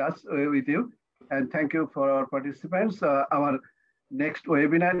keep in touch with you. And thank you for our participants. Our next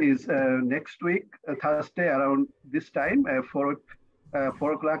webinar is next week, Thursday, around this time, 4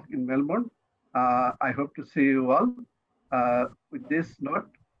 o'clock in Melbourne. I hope to see you all. With this note,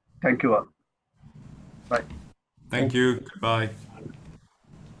 thank you all. Bye. Thank you. Goodbye.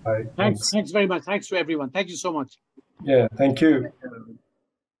 Bye. Thanks very much. Thanks to everyone. Thank you so much. Yeah, thank you.